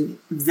into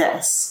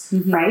this,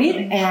 right?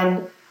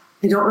 And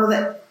I don't know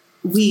that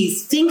we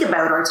think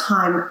about our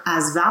time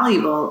as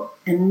valuable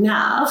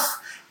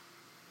enough,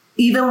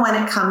 even when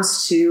it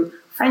comes to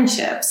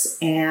friendships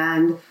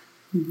and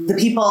the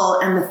people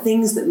and the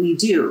things that we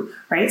do,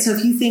 right? So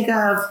if you think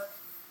of,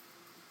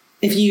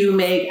 if you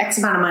make X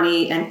amount of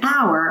money an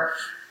hour,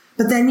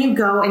 but then you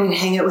go and you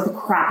hang out with a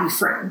crappy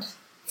friend.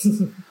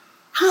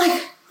 I'm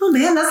like, oh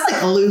man, that's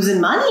like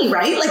losing money,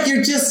 right? Like,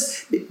 you're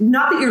just,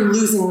 not that you're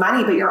losing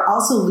money, but you're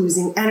also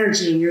losing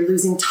energy and you're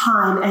losing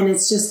time. And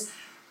it's just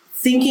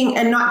thinking,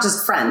 and not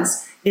just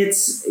friends.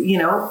 It's, you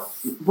know,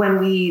 when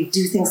we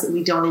do things that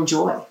we don't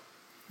enjoy.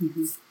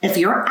 If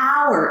your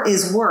hour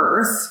is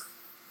worth,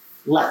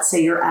 let's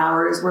say your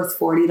hour is worth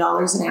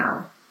 $40 an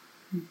hour,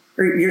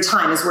 or your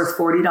time is worth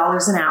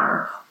 $40 an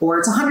hour, or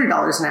it's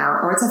 $100 an hour,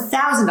 or it's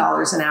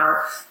 $1,000 an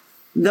hour,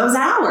 those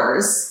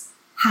hours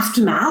have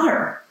to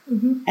matter.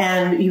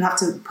 And you have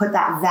to put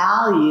that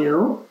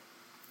value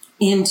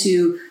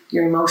into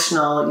your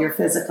emotional, your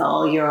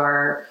physical,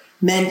 your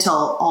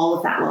mental, all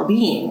of that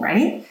well-being,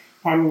 right?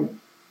 And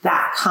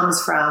that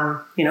comes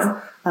from, you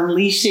know,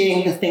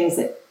 unleashing the things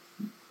that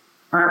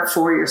aren't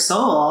for your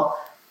soul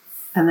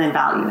and then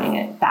valuing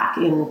it back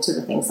into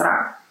the things that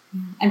are.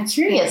 I'm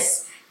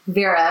curious,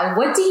 Vera,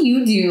 what do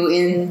you do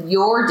in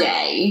your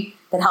day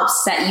that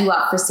helps set you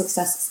up for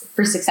success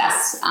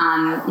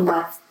in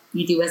what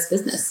you do as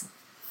business?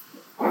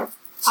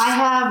 I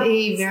have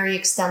a very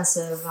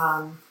extensive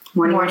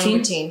morning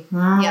routine.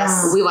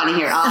 Yes. We want to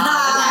hear all of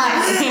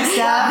it.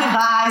 Step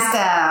by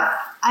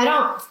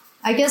step.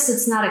 I guess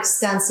it's not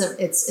extensive,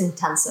 it's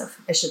intensive,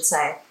 I should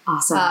say.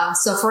 Awesome.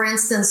 So for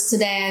instance,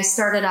 today I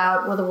started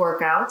out with a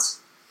workout.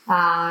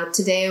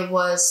 Today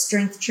was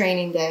strength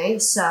training day.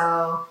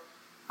 So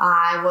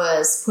I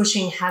was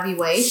pushing heavy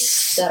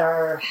weights that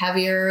are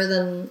heavier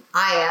than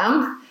I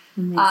am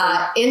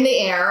in the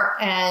air.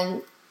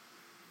 And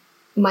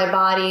my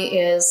body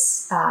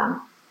is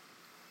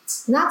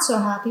not so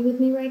happy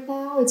with me right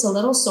now. It's a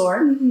little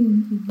sore.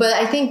 But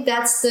I think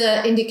that's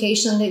the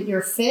indication that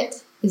you're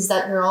fit, is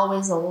that you're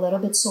always a little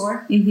bit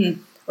sore,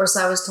 or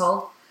so I was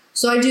told.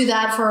 So I do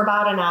that for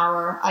about an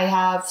hour. I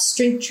have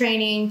strength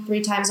training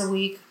 3 times a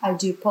week. I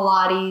do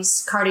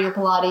Pilates, cardio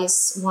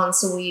Pilates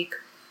once a week.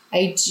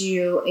 I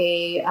do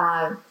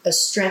a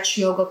stretch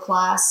yoga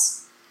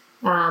class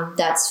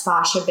that's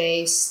fascia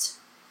based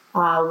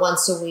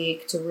once a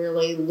week to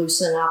really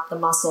loosen up the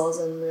muscles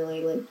and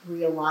really like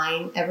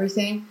realign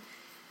everything.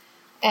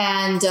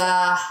 And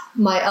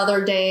my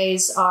other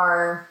days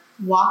are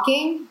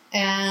walking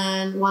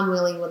and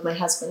one-wheeling with my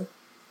husband.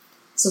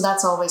 So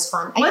that's always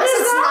fun. What is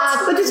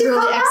that? What did you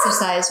really call that?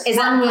 exercise. Is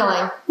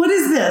one-wheeling. What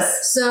is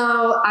this?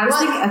 So I was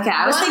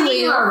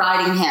thinking you were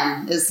riding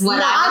him is what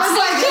No, I was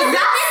like, is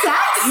that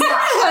sex?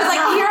 I was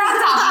like, you're on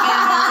top of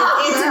him.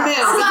 It's a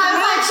move. So I was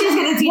like, she's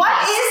going to teach what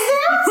us. is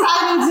this?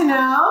 I need to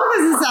know,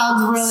 because it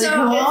sounds really So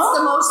cool. it's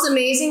the most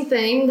amazing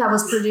thing that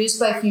was produced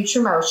by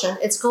Future Motion.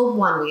 It's called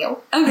One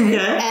Wheel. Okay.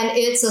 And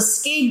it's a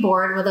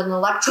skateboard with an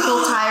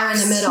electrical tire in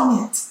the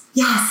middle.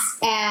 Yes.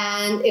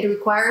 And it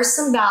requires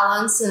some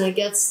balance, and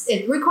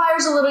it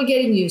requires a little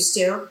getting used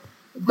to,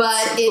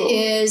 but it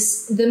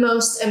is the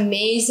most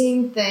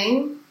amazing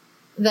thing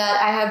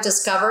that I have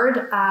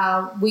discovered.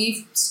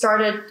 We've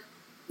started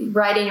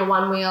riding a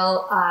one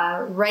wheel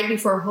right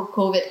before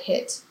COVID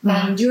hit.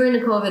 And during the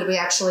COVID, we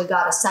actually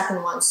got a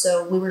second one.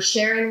 So we were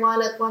sharing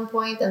one at one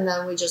point, and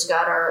then we just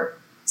got our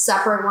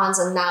separate ones,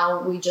 and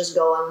now we just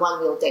go on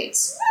one wheel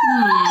dates.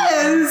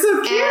 It's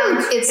so cute. And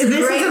it's a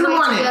This great is in the way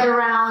morning. to get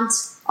around.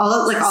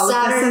 All of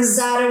this is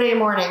Saturday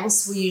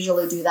mornings, we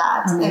usually do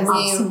that. And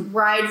we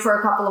ride for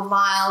a couple of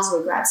miles.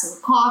 We grab some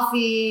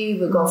coffee.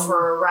 We go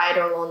for a ride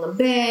along the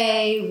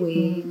bay.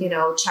 We,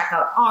 check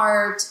out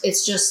art.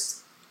 It's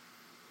just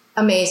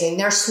amazing.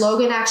 Their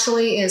slogan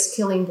actually is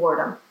killing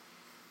boredom.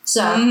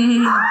 So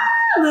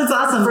that's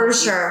awesome. for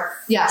sure.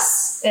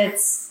 Yes.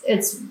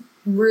 It's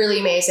really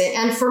amazing.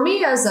 And for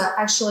me as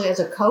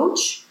a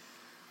coach,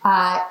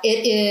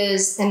 it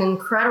is an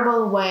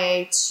incredible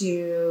way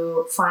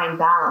to find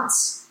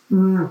balance.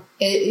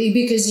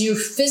 Because you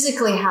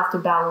physically have to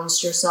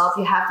balance yourself.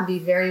 You have to be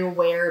very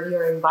aware of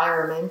your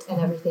environment and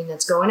everything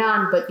that's going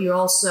on, but you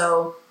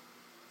also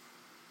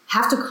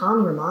have to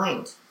calm your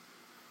mind.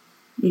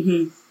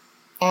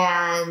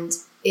 And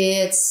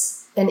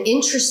it's an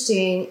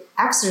interesting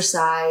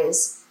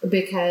exercise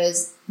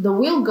because the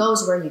wheel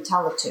goes where you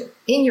tell it to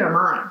in your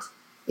mind.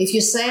 If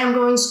you say I'm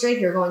going straight,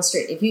 you're going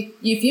straight. If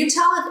you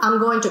tell it I'm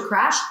going to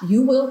crash,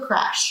 you will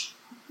crash.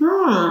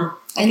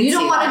 And you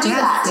don't want to do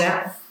that.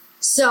 Yeah.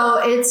 So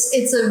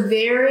it's a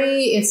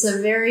very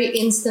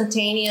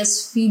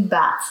instantaneous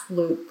feedback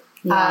loop.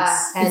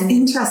 Yes. And it's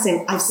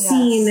interesting. I've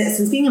seen,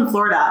 since being in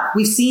Florida,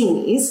 we've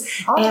seen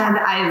these, and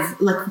I've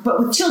but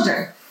with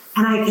children,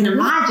 and I can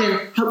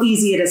imagine how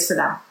easy it is for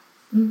them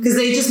because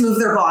they just move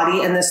their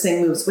body and this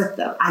thing moves with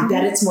them. I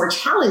bet it's more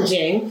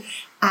challenging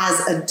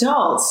as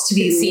adults to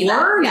be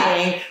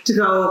learning to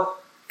go,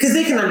 because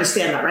they can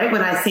understand that, right?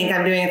 When I think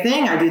I'm doing a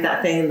thing, I do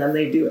that thing and then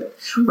they do it.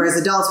 Whereas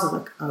adults are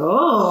like,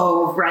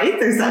 oh, right?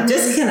 There's that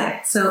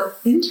disconnect. So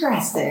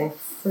interesting.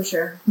 For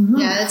sure.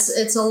 Yeah,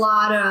 it's a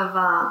lot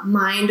of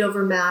mind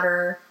over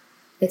matter.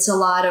 It's a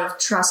lot of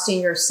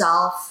trusting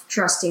yourself,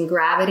 trusting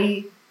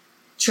gravity,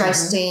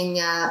 trusting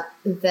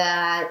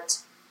that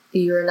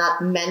you're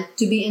not meant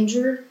to be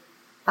injured.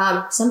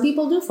 Some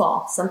people do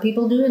fall. Some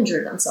people do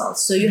injure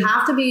themselves. So you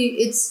have to be,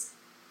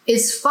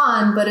 it's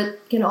fun, but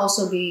it can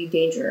also be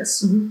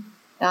dangerous.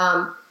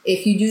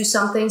 If you do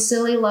something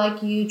silly,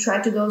 like you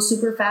try to go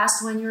super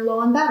fast when you're low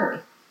on battery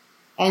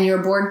and your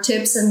board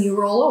tips and you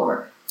roll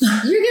over,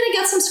 you're going to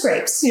get some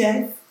scrapes.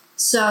 Yeah.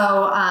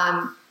 So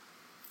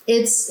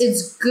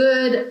it's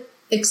good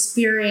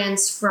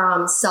experience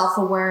from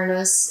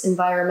self-awareness,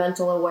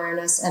 environmental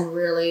awareness, and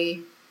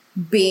really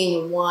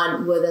being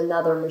one with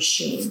another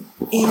machine.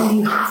 And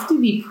you have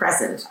to be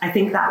present. I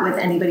think that with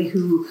anybody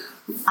who,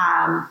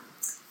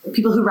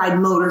 people who ride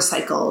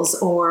motorcycles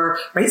or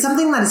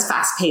something that is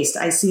fast paced.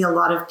 I see a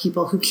lot of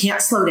people who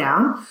can't slow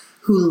down,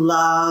 who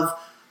love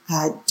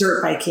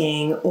dirt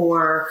biking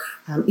or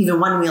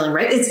even one wheeling,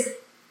 right?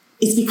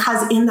 It's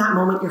because in that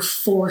moment you're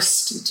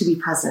forced to be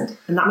present.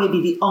 And that may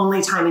be the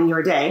only time in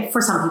your day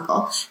for some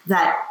people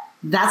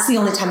that's the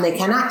only time they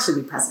can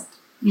actually be present.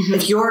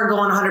 If you're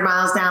going 100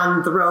 miles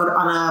down the road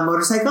on a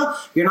motorcycle,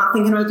 you're not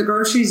thinking about the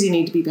groceries you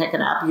need to be picking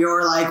up.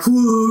 You're like,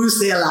 whoo,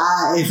 stay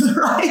alive,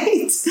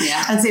 right?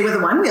 Yeah. And say with a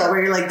one wheel where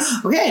you're like,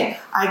 okay,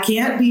 I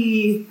can't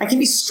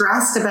be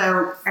stressed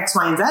about X,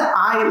 Y, and Z.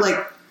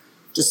 I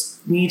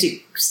just need to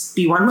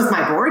be one with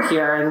my board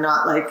here and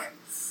not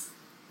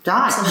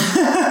die.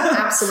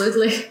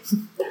 Absolutely.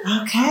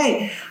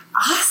 Okay.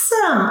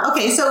 Awesome.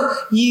 Okay. So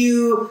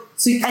you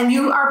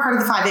are part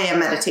of the 5 a.m.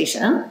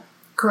 meditation.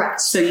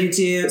 Correct. So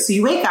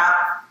you wake up,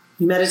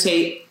 you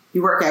meditate,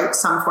 you work out,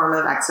 some form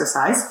of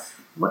exercise.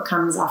 What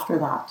comes after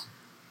that?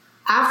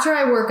 After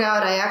I work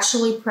out, I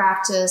actually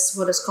practice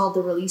what is called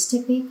the release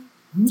technique.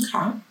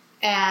 Okay.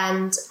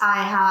 And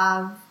I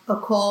have a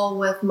call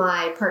with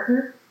my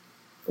partner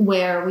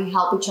where we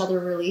help each other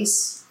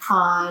release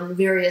on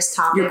various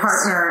topics. Your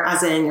partner,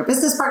 as in your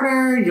business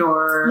partner,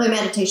 my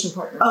meditation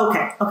partner.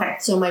 Oh, okay.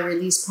 So my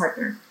release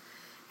partner.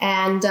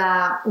 And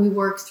we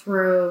work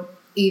through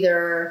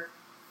either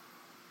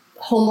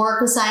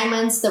homework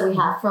assignments that we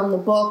have from the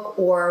book,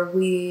 or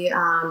we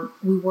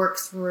work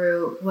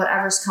through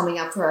whatever's coming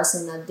up for us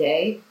in that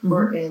day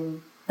or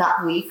in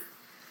that week.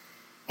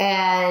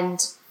 And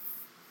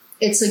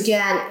it's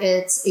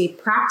a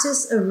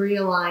practice of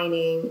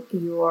realigning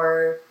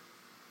your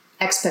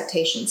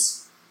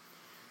expectations.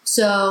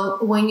 So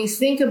when you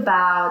think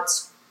about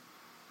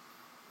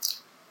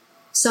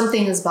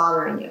something is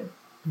bothering you,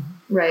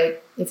 right?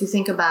 If you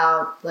think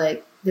about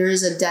there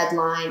is a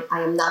deadline, I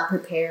am not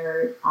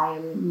prepared, I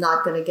am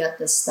not going to get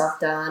this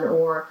stuff done,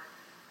 or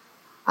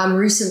I'm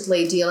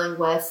recently dealing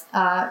with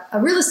a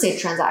real estate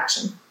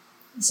transaction.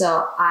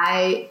 So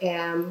I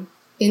am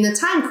in the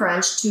time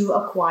crunch to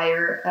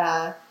acquire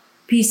a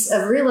piece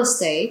of real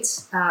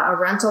estate, a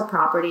rental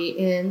property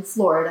in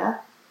Florida,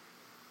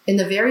 in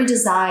the very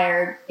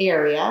desired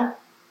area,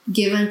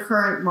 given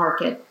current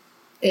market.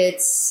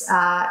 It's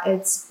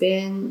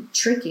been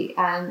tricky.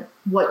 And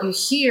what you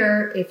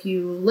hear if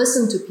you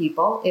listen to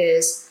people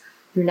is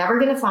you're never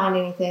going to find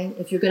anything.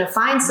 If you're going to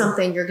find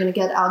something, you're going to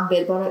get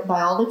outbid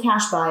by all the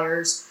cash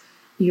buyers.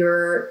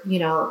 You're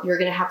going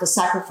to have to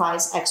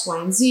sacrifice X,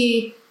 Y, and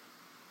Z.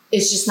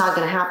 It's just not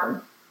going to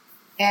happen.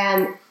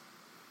 And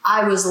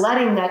I was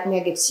letting that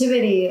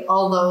negativity,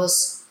 all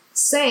those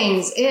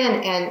sayings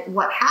in. And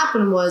what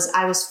happened was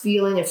I was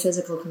feeling a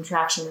physical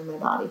contraction in my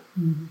body.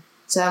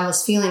 So I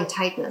was feeling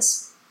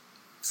tightness.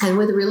 And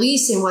with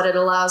releasing, what it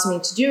allows me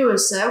to do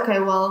is say, okay,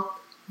 well,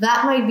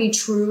 that might be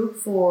true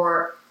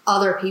for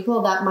other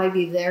people. That might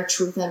be their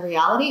truth and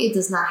reality. It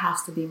does not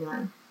have to be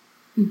mine.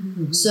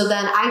 So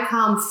then I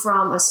come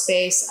from a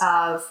space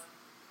of,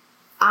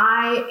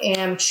 I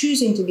am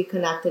choosing to be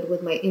connected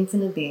with my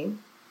infinite being.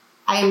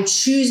 I am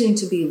choosing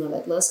to be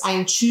limitless. I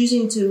am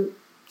choosing to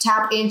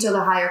tap into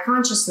the higher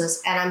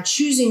consciousness, and I'm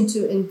choosing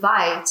to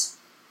invite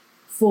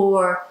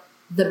for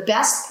the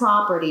best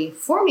property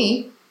for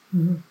me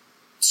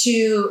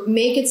to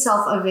make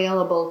itself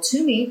available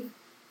to me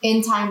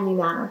in timely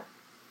manner.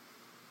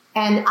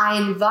 And I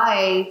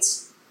invite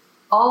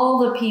all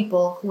the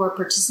people who are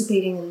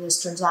participating in this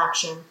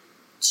transaction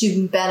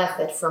to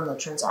benefit from the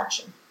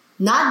transaction.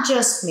 Not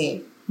just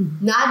me,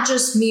 not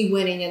just me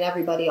winning and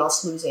everybody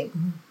else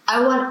losing.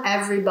 I want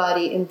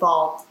everybody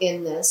involved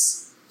in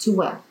this to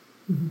win.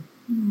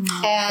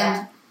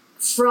 And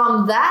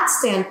from that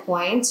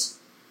standpoint,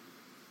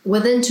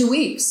 within 2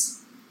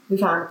 weeks, we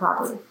found a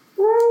property.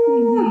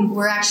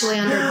 We're actually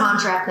under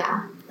contract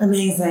now.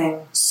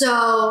 Amazing.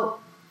 So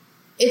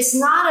it's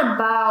not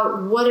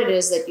about what it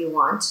is that you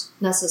want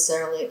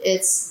necessarily.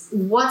 It's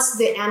what's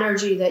the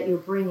energy that you're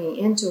bringing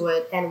into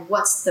it, and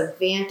what's the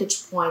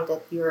vantage point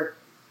that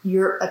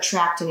you're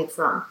attracting it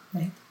from.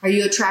 Right. Are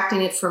you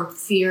attracting it from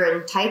fear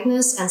and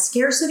tightness and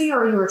scarcity,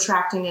 or are you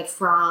attracting it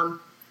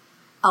from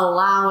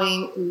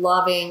allowing,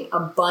 loving,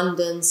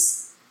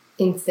 abundance,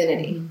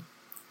 infinity?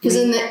 Because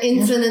in the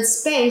infinite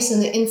space, in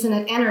the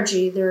infinite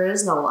energy, there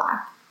is no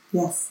lack.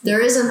 Yes.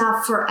 There is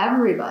enough for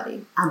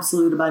everybody.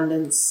 Absolute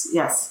abundance.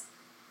 Yes.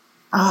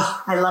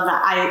 Oh, I love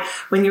that.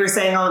 When you were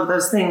saying all of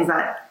those things,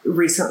 that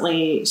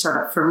recently showed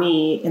up for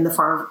me in the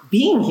form of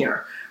being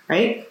here,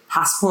 right?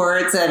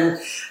 Passports and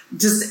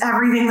just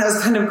everything that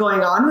was kind of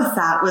going on with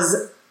that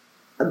was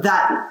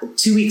that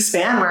 2 week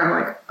span where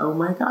I'm like, oh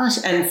my gosh.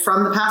 And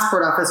from the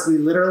passport office, we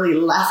literally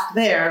left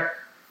there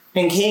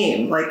and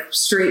came like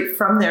straight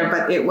from there.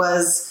 But it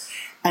was,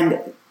 and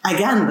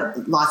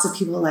again, lots of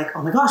people are like,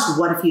 oh my gosh,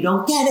 what if you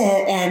don't get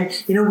it? And,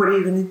 what are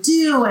you going to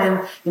do?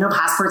 And,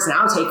 passports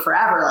now take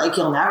forever. Like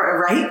you'll never,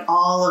 right?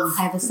 All of...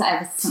 I have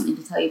something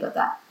to tell you about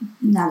that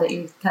now that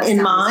you've cut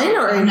in mine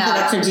or in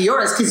connection to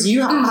yours? Because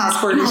you have a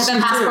passport issue. I have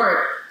a passport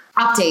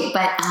update.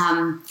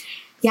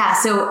 But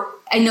so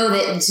I know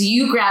that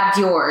you grabbed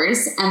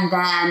yours and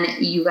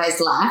then you guys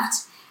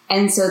left.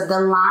 And so the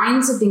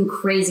lines have been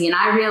crazy. And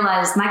I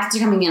realized my kids are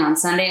coming in on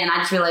Sunday, and I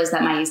just realized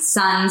that my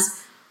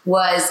son's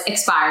was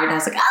expired. I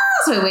was like,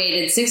 so I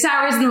waited 6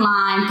 hours in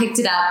line, picked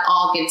it up,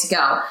 all good to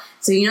go.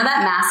 So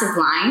that massive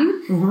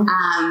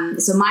line.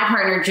 So my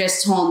partner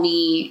just told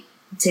me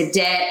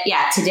today.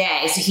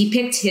 So he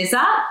picked his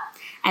up,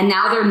 and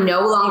now they're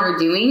no longer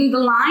doing the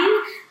line.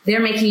 They're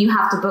making you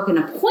have to book an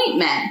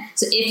appointment.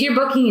 So if you're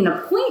booking an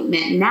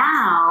appointment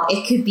now,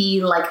 it could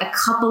be like a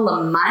couple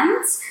of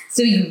months.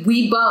 So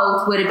we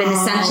both would have been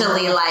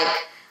essentially like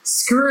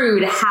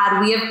screwed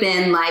had we have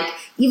been like,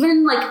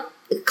 even like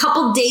a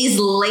couple days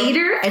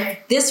later,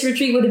 if this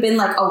retreat would have been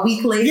like a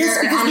week later.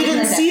 Yes, because we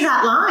didn't see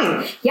that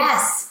line.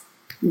 Yes.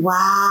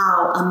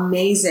 Wow.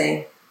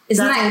 Amazing.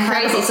 Isn't that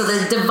crazy? So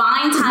the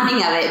divine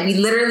timing of it, we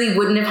literally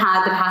wouldn't have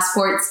had the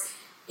passports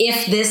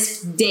if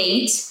this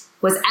date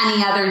was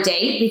any other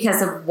date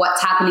because of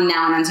what's happening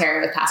now in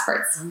Ontario with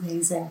passports.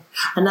 Amazing.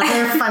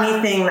 Another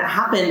funny thing that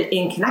happened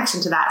in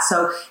connection to that.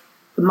 So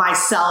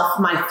myself,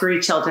 my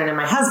 3 children, and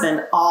my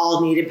husband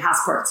all needed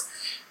passports.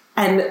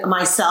 And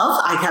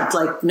myself, I kept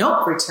like,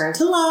 nope, return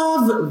to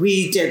love.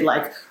 We did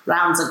like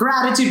rounds of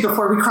gratitude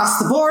before we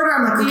crossed the border.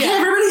 I'm like, okay,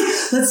 everybody,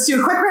 let's do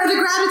a quick round of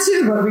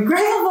gratitude. What are we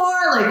grateful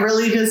for? Like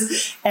really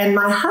just, and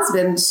my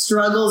husband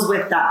struggles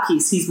with that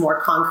piece. He's more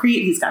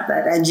concrete. He's got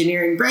that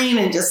engineering brain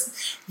and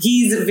just,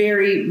 he's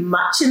very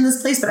much in this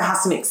place, but it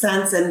has to make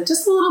sense. And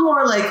just a little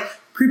more like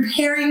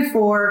preparing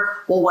for,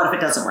 well, what if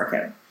it doesn't work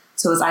out?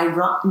 So it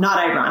was not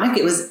ironic.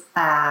 It was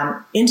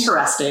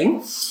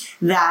interesting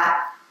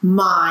that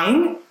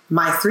my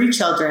 3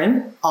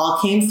 children all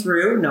came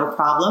through, no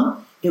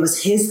problem. It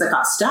was his that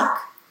got stuck.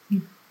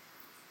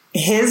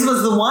 His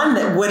was the one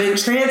that wouldn't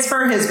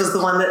transfer. His was the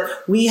one that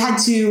we had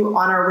to,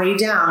 on our way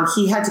down,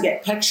 he had to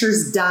get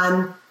pictures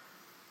done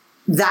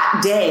that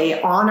day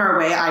on our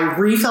way. I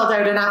refilled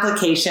out an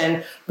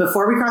application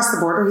before we crossed the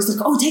border. He's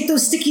like, oh, take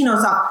those sticky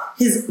notes off.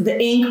 The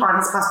ink on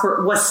his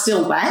passport was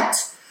still wet.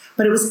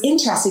 But it was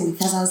interesting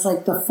because I was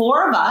like, the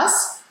 4 of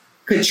us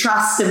could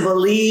trust and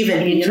believe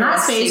and be in that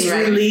space,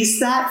 release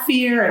that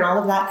fear and all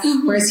of that.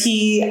 Whereas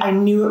I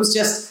knew it was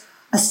just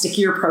a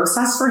stickier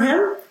process for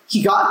him.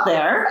 He got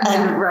there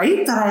and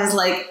but I was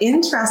like,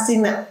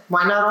 interesting that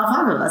why not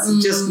all 5 of us?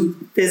 Just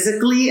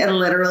physically and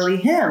literally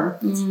him.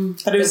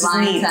 But it was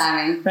neat,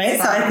 timing. right?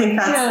 So I think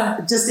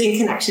that's just in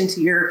connection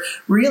to your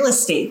real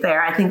estate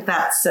there. I think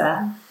that's,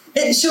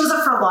 it shows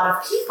up for a lot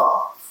of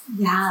people.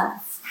 Yeah,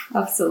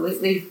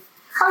 absolutely.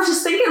 I was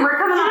just thinking, we're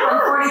coming up on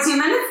 42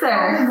 minutes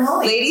there.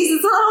 Ladies,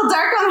 it's a little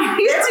dark on our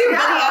YouTube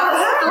video.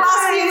 The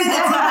last few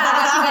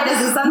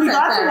minutes, we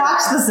got to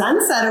watch the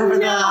sunset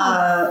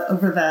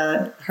over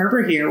the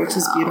harbor here, which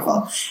was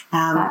beautiful.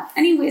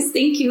 Anyways,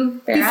 thank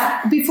you,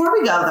 Vera. Before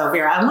we go, though,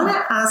 Vera, I want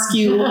to ask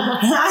you.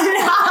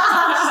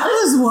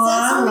 There's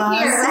one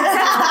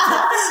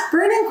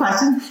burning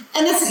question,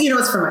 and it's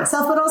it's for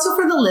myself, but also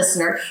for the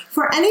listener.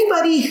 For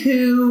anybody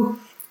who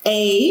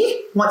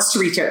wants to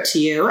reach out to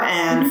you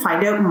and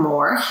find out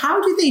more,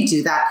 how do they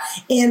do that?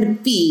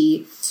 And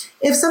B,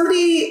 if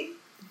somebody,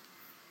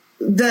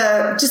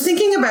 just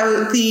thinking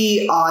about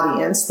the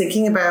audience,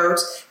 thinking about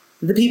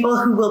the people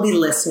who will be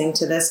listening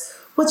to this,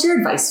 what's your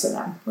advice for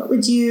them?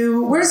 Where's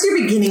your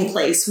beginning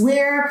place?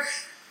 Where,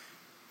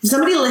 if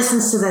somebody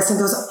listens to this and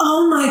goes,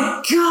 oh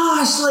my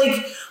gosh,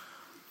 like,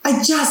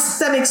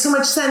 that makes so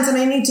much sense and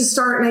I need to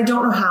start and I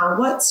don't know how.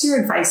 What's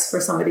your advice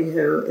for somebody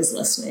who is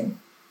listening?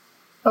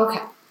 Okay.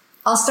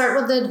 I'll start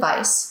with the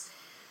advice.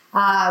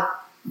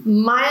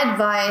 My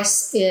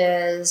advice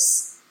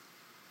is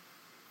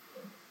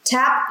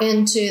tap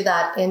into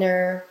that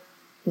inner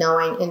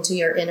knowing, into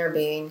your inner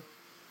being,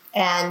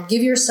 and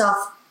give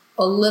yourself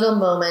a little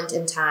moment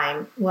in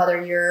time,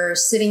 whether you're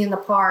sitting in the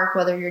park,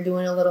 whether you're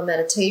doing a little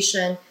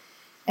meditation,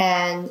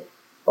 and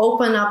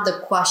open up the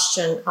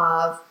question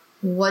of,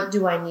 what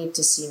do I need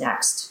to see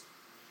next?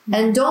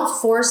 And don't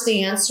force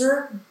the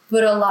answer,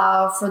 but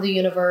allow for the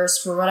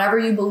universe, for whatever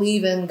you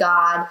believe in,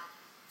 God,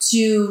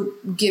 to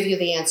give you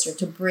the answer,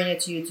 to bring it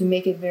to you, to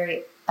make it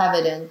very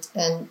evident,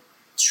 and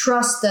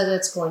trust that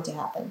it's going to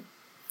happen.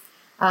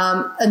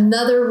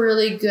 Another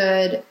really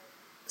good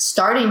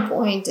starting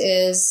point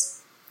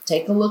is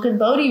take a look at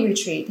Bodhi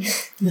Retreat.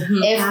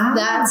 If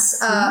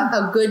that's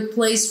a good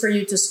place for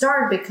you to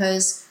start,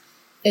 because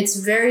it's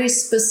very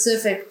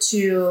specific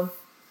to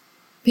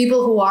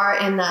people who are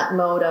in that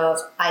mode of,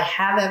 I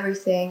have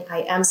everything,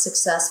 I am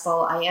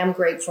successful, I am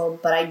grateful,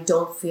 but I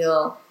don't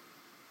feel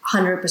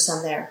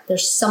 100% there.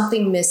 There's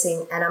something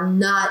missing and I'm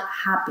not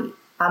happy.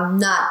 I'm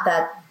not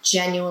that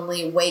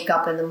genuinely wake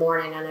up in the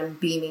morning and I'm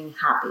beaming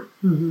happy.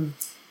 Mm-hmm.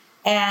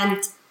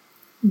 And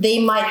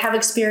they might have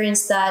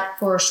experienced that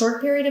for a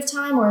short period of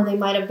time, or they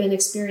might have been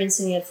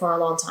experiencing it for a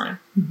long time.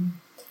 Mm-hmm.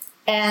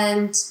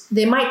 And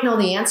they might know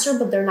the answer,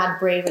 but they're not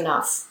brave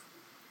enough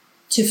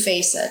to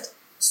face it.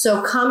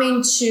 So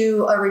coming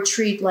to a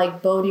retreat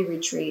like Bodhi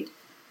Retreat,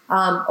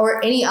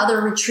 or any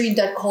other retreat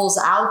that calls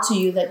out to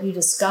you that you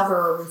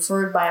discover or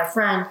referred by a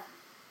friend,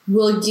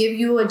 will give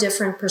you a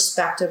different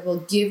perspective, will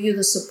give you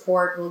the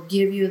support, will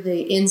give you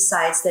the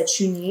insights that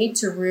you need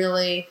to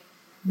really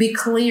be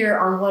clear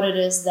on what it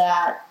is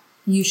that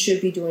you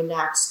should be doing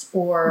next,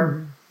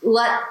 or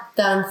let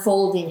the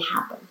unfolding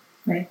happen.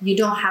 Right. You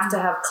don't have to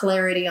have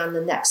clarity on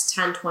the next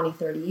 10, 20,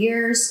 30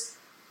 years,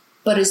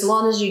 but as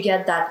long as you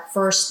get that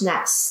first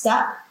next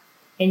step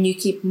and you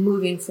keep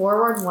moving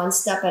forward one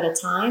step at a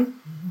time,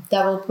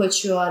 that will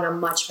put you on a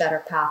much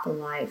better path in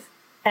life.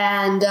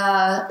 And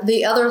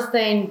the other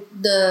thing,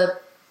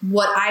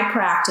 what I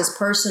practice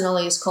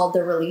personally is called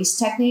the release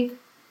technique.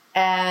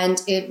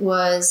 And it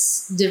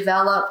was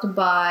developed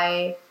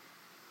by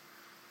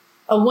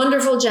a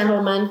wonderful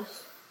gentleman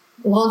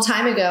a long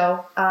time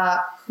ago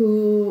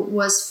who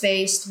was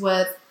faced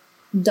with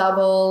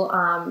double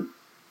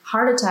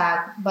heart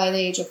attack by the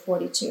age of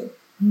 42.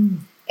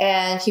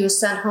 And he was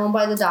sent home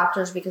by the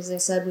doctors because they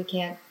said, we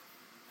can't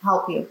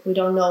help you. We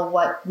don't know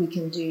what we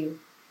can do.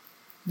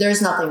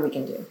 There's nothing we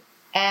can do.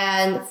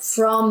 And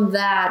from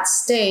that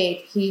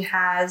state, he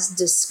has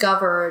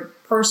discovered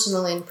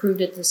personally and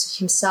proved it to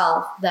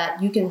himself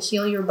that you can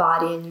heal your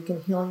body and you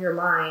can heal your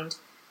mind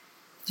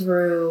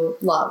through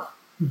love.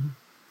 Mm-hmm.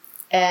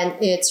 And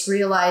it's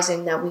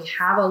realizing that we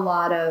have a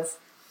lot of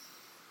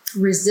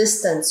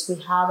resistance, we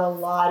have a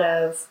lot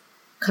of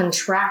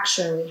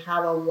contraction, we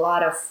have a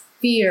lot of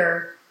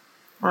fear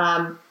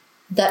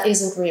that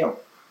isn't real,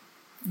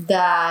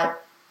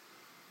 that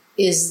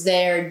is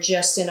there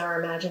just in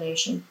our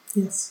imagination.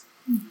 Yes.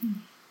 Mm-hmm.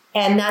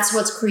 And that's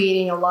what's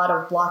creating a lot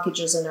of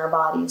blockages in our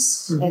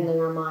bodies and in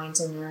our minds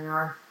and in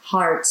our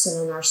hearts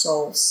and in our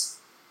souls.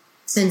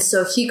 And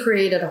so he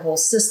created a whole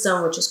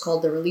system, which is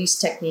called the release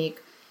technique.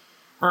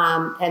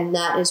 And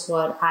that is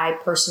what I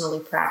personally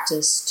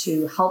practice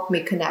to help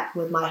me connect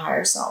with my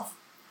higher self.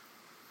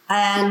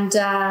 And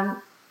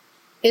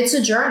it's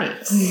a journey.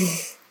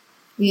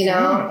 You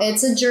know,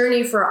 it's a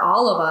journey for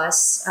all of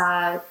us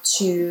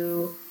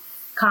to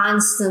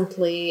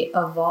constantly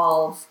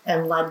evolve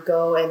and let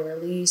go and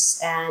release.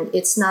 And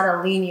it's not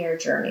a linear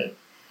journey.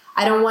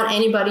 I don't want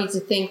anybody to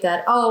think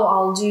that, oh,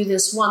 I'll do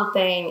this one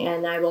thing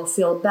and I will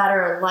feel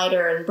better and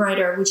lighter and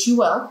brighter, which you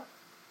will.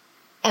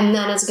 And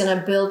then it's going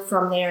to build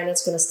from there and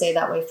it's going to stay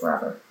that way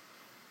forever.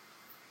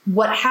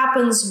 What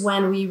happens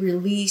when we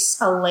release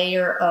a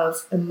layer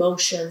of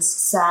emotions,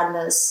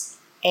 sadness,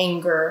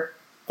 anger,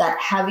 that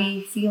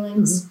heavy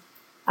feelings,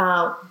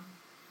 the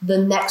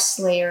next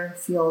layer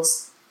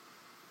feels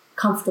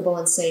comfortable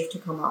and safe to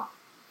come up.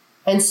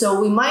 And so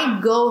we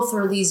might go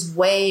through these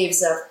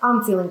waves of,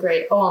 I'm feeling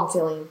great. Oh, I'm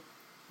feeling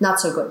not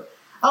so good.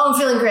 Oh, I'm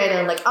feeling great. And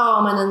I'm like,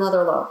 oh, I'm in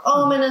another low.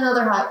 Oh, I'm in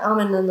another high. I'm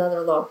in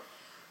another low.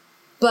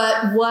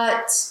 But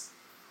what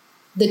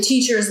the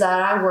teachers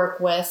that I work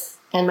with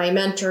and my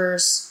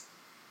mentors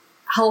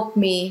help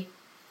me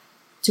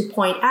to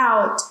point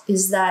out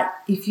is that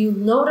if you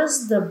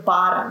notice the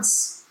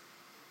bottoms,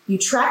 you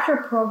track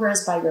your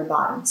progress by your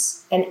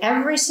bottoms. And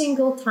every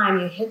single time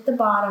you hit the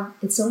bottom,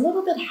 it's a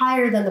little bit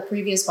higher than the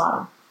previous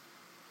bottom.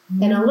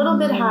 And a little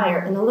bit higher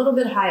and a little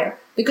bit higher.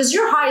 Because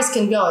your highs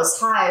can go as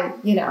high,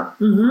 you know.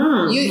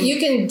 You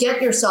can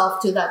get yourself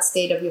to that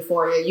state of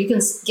euphoria. You can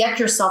get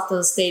yourself to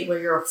the state where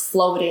you're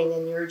floating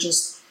and you're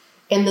just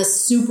in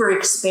this super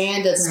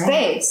expanded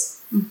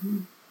space.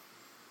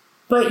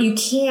 But you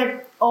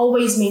can't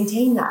always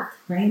maintain that.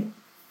 Right.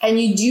 And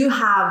you do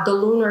have the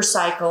lunar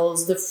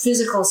cycles, the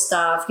physical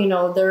stuff, you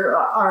know, there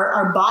are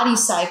our body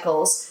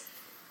cycles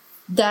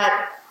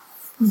that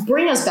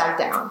bring us back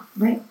down.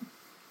 Right.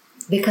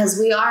 Because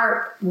we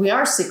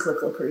are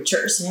cyclical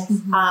creatures. Yes.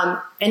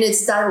 And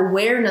it's that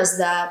awareness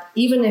that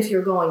even if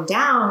you're going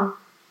down,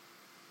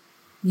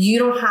 you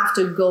don't have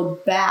to go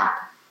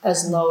back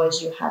as low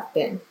as you have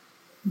been.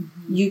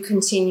 Mm-hmm. You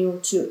continue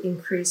to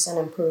increase and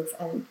improve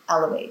and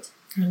elevate.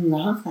 I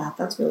love that.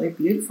 That's really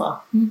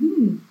beautiful.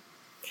 Mm-hmm.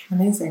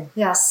 Amazing.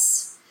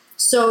 Yes.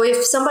 So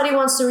if somebody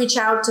wants to reach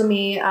out to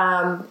me,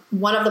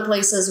 one of the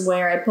places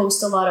where I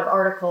post a lot of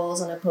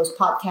articles and I post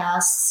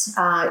podcasts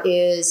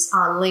is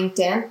on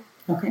LinkedIn.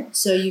 Okay.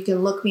 So you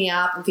can look me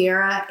up,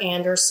 Vera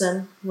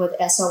Anderson with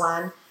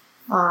SON.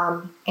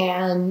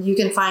 And you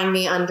can find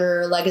me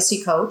under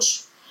Legacy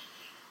Coach.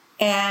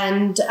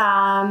 And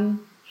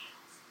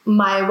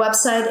my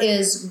website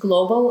is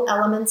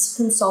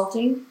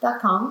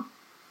globalelementsconsulting.com.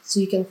 So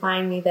you can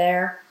find me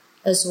there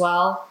as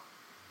well.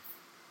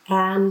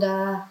 And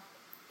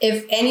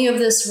if any of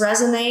this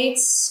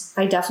resonates,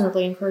 I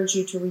definitely encourage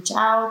you to reach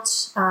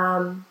out.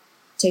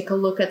 Take a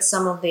look at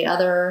some of the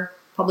other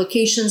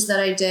publications that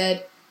I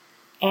did.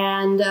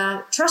 And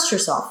trust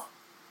yourself.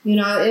 You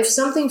know, if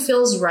something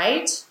feels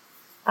right,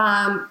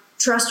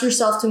 trust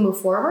yourself to move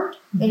forward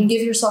and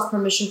give yourself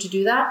permission to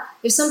do that.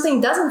 If something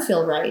doesn't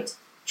feel right,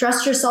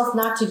 trust yourself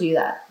not to do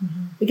that.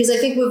 Because I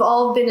think we've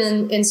all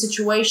been in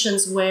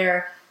situations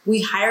where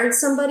we hired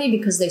somebody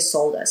because they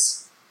sold us.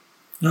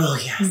 Oh,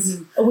 yes.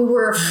 We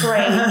were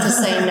afraid to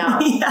say no.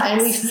 Yes.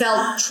 And we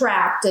felt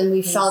trapped and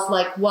we felt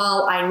like,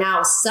 well, I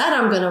now said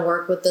I'm going to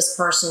work with this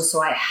person,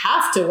 so I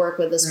have to work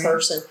with this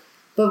person.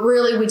 But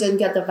really, we didn't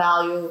get the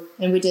value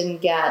and we didn't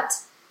get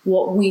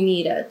what we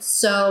needed.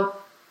 So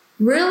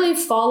really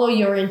follow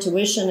your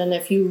intuition. And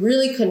if you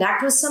really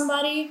connect with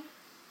somebody,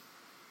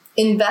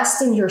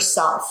 invest in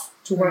yourself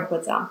to work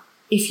with them.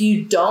 If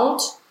you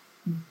don't,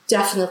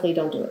 definitely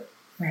don't do it.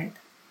 Right.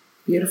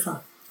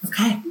 Beautiful.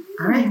 Okay.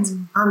 All right.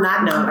 On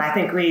that note, I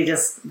think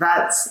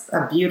that's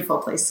a beautiful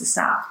place to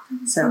stop.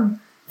 So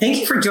thank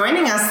you for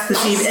joining us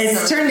this evening.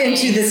 It's turned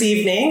into this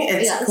evening.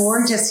 It's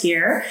gorgeous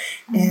here.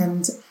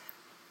 And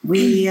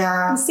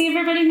we'll see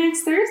everybody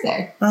next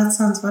Thursday. Well, that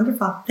sounds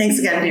wonderful. Thanks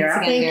again, Vera.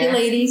 Thank you,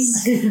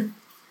 ladies.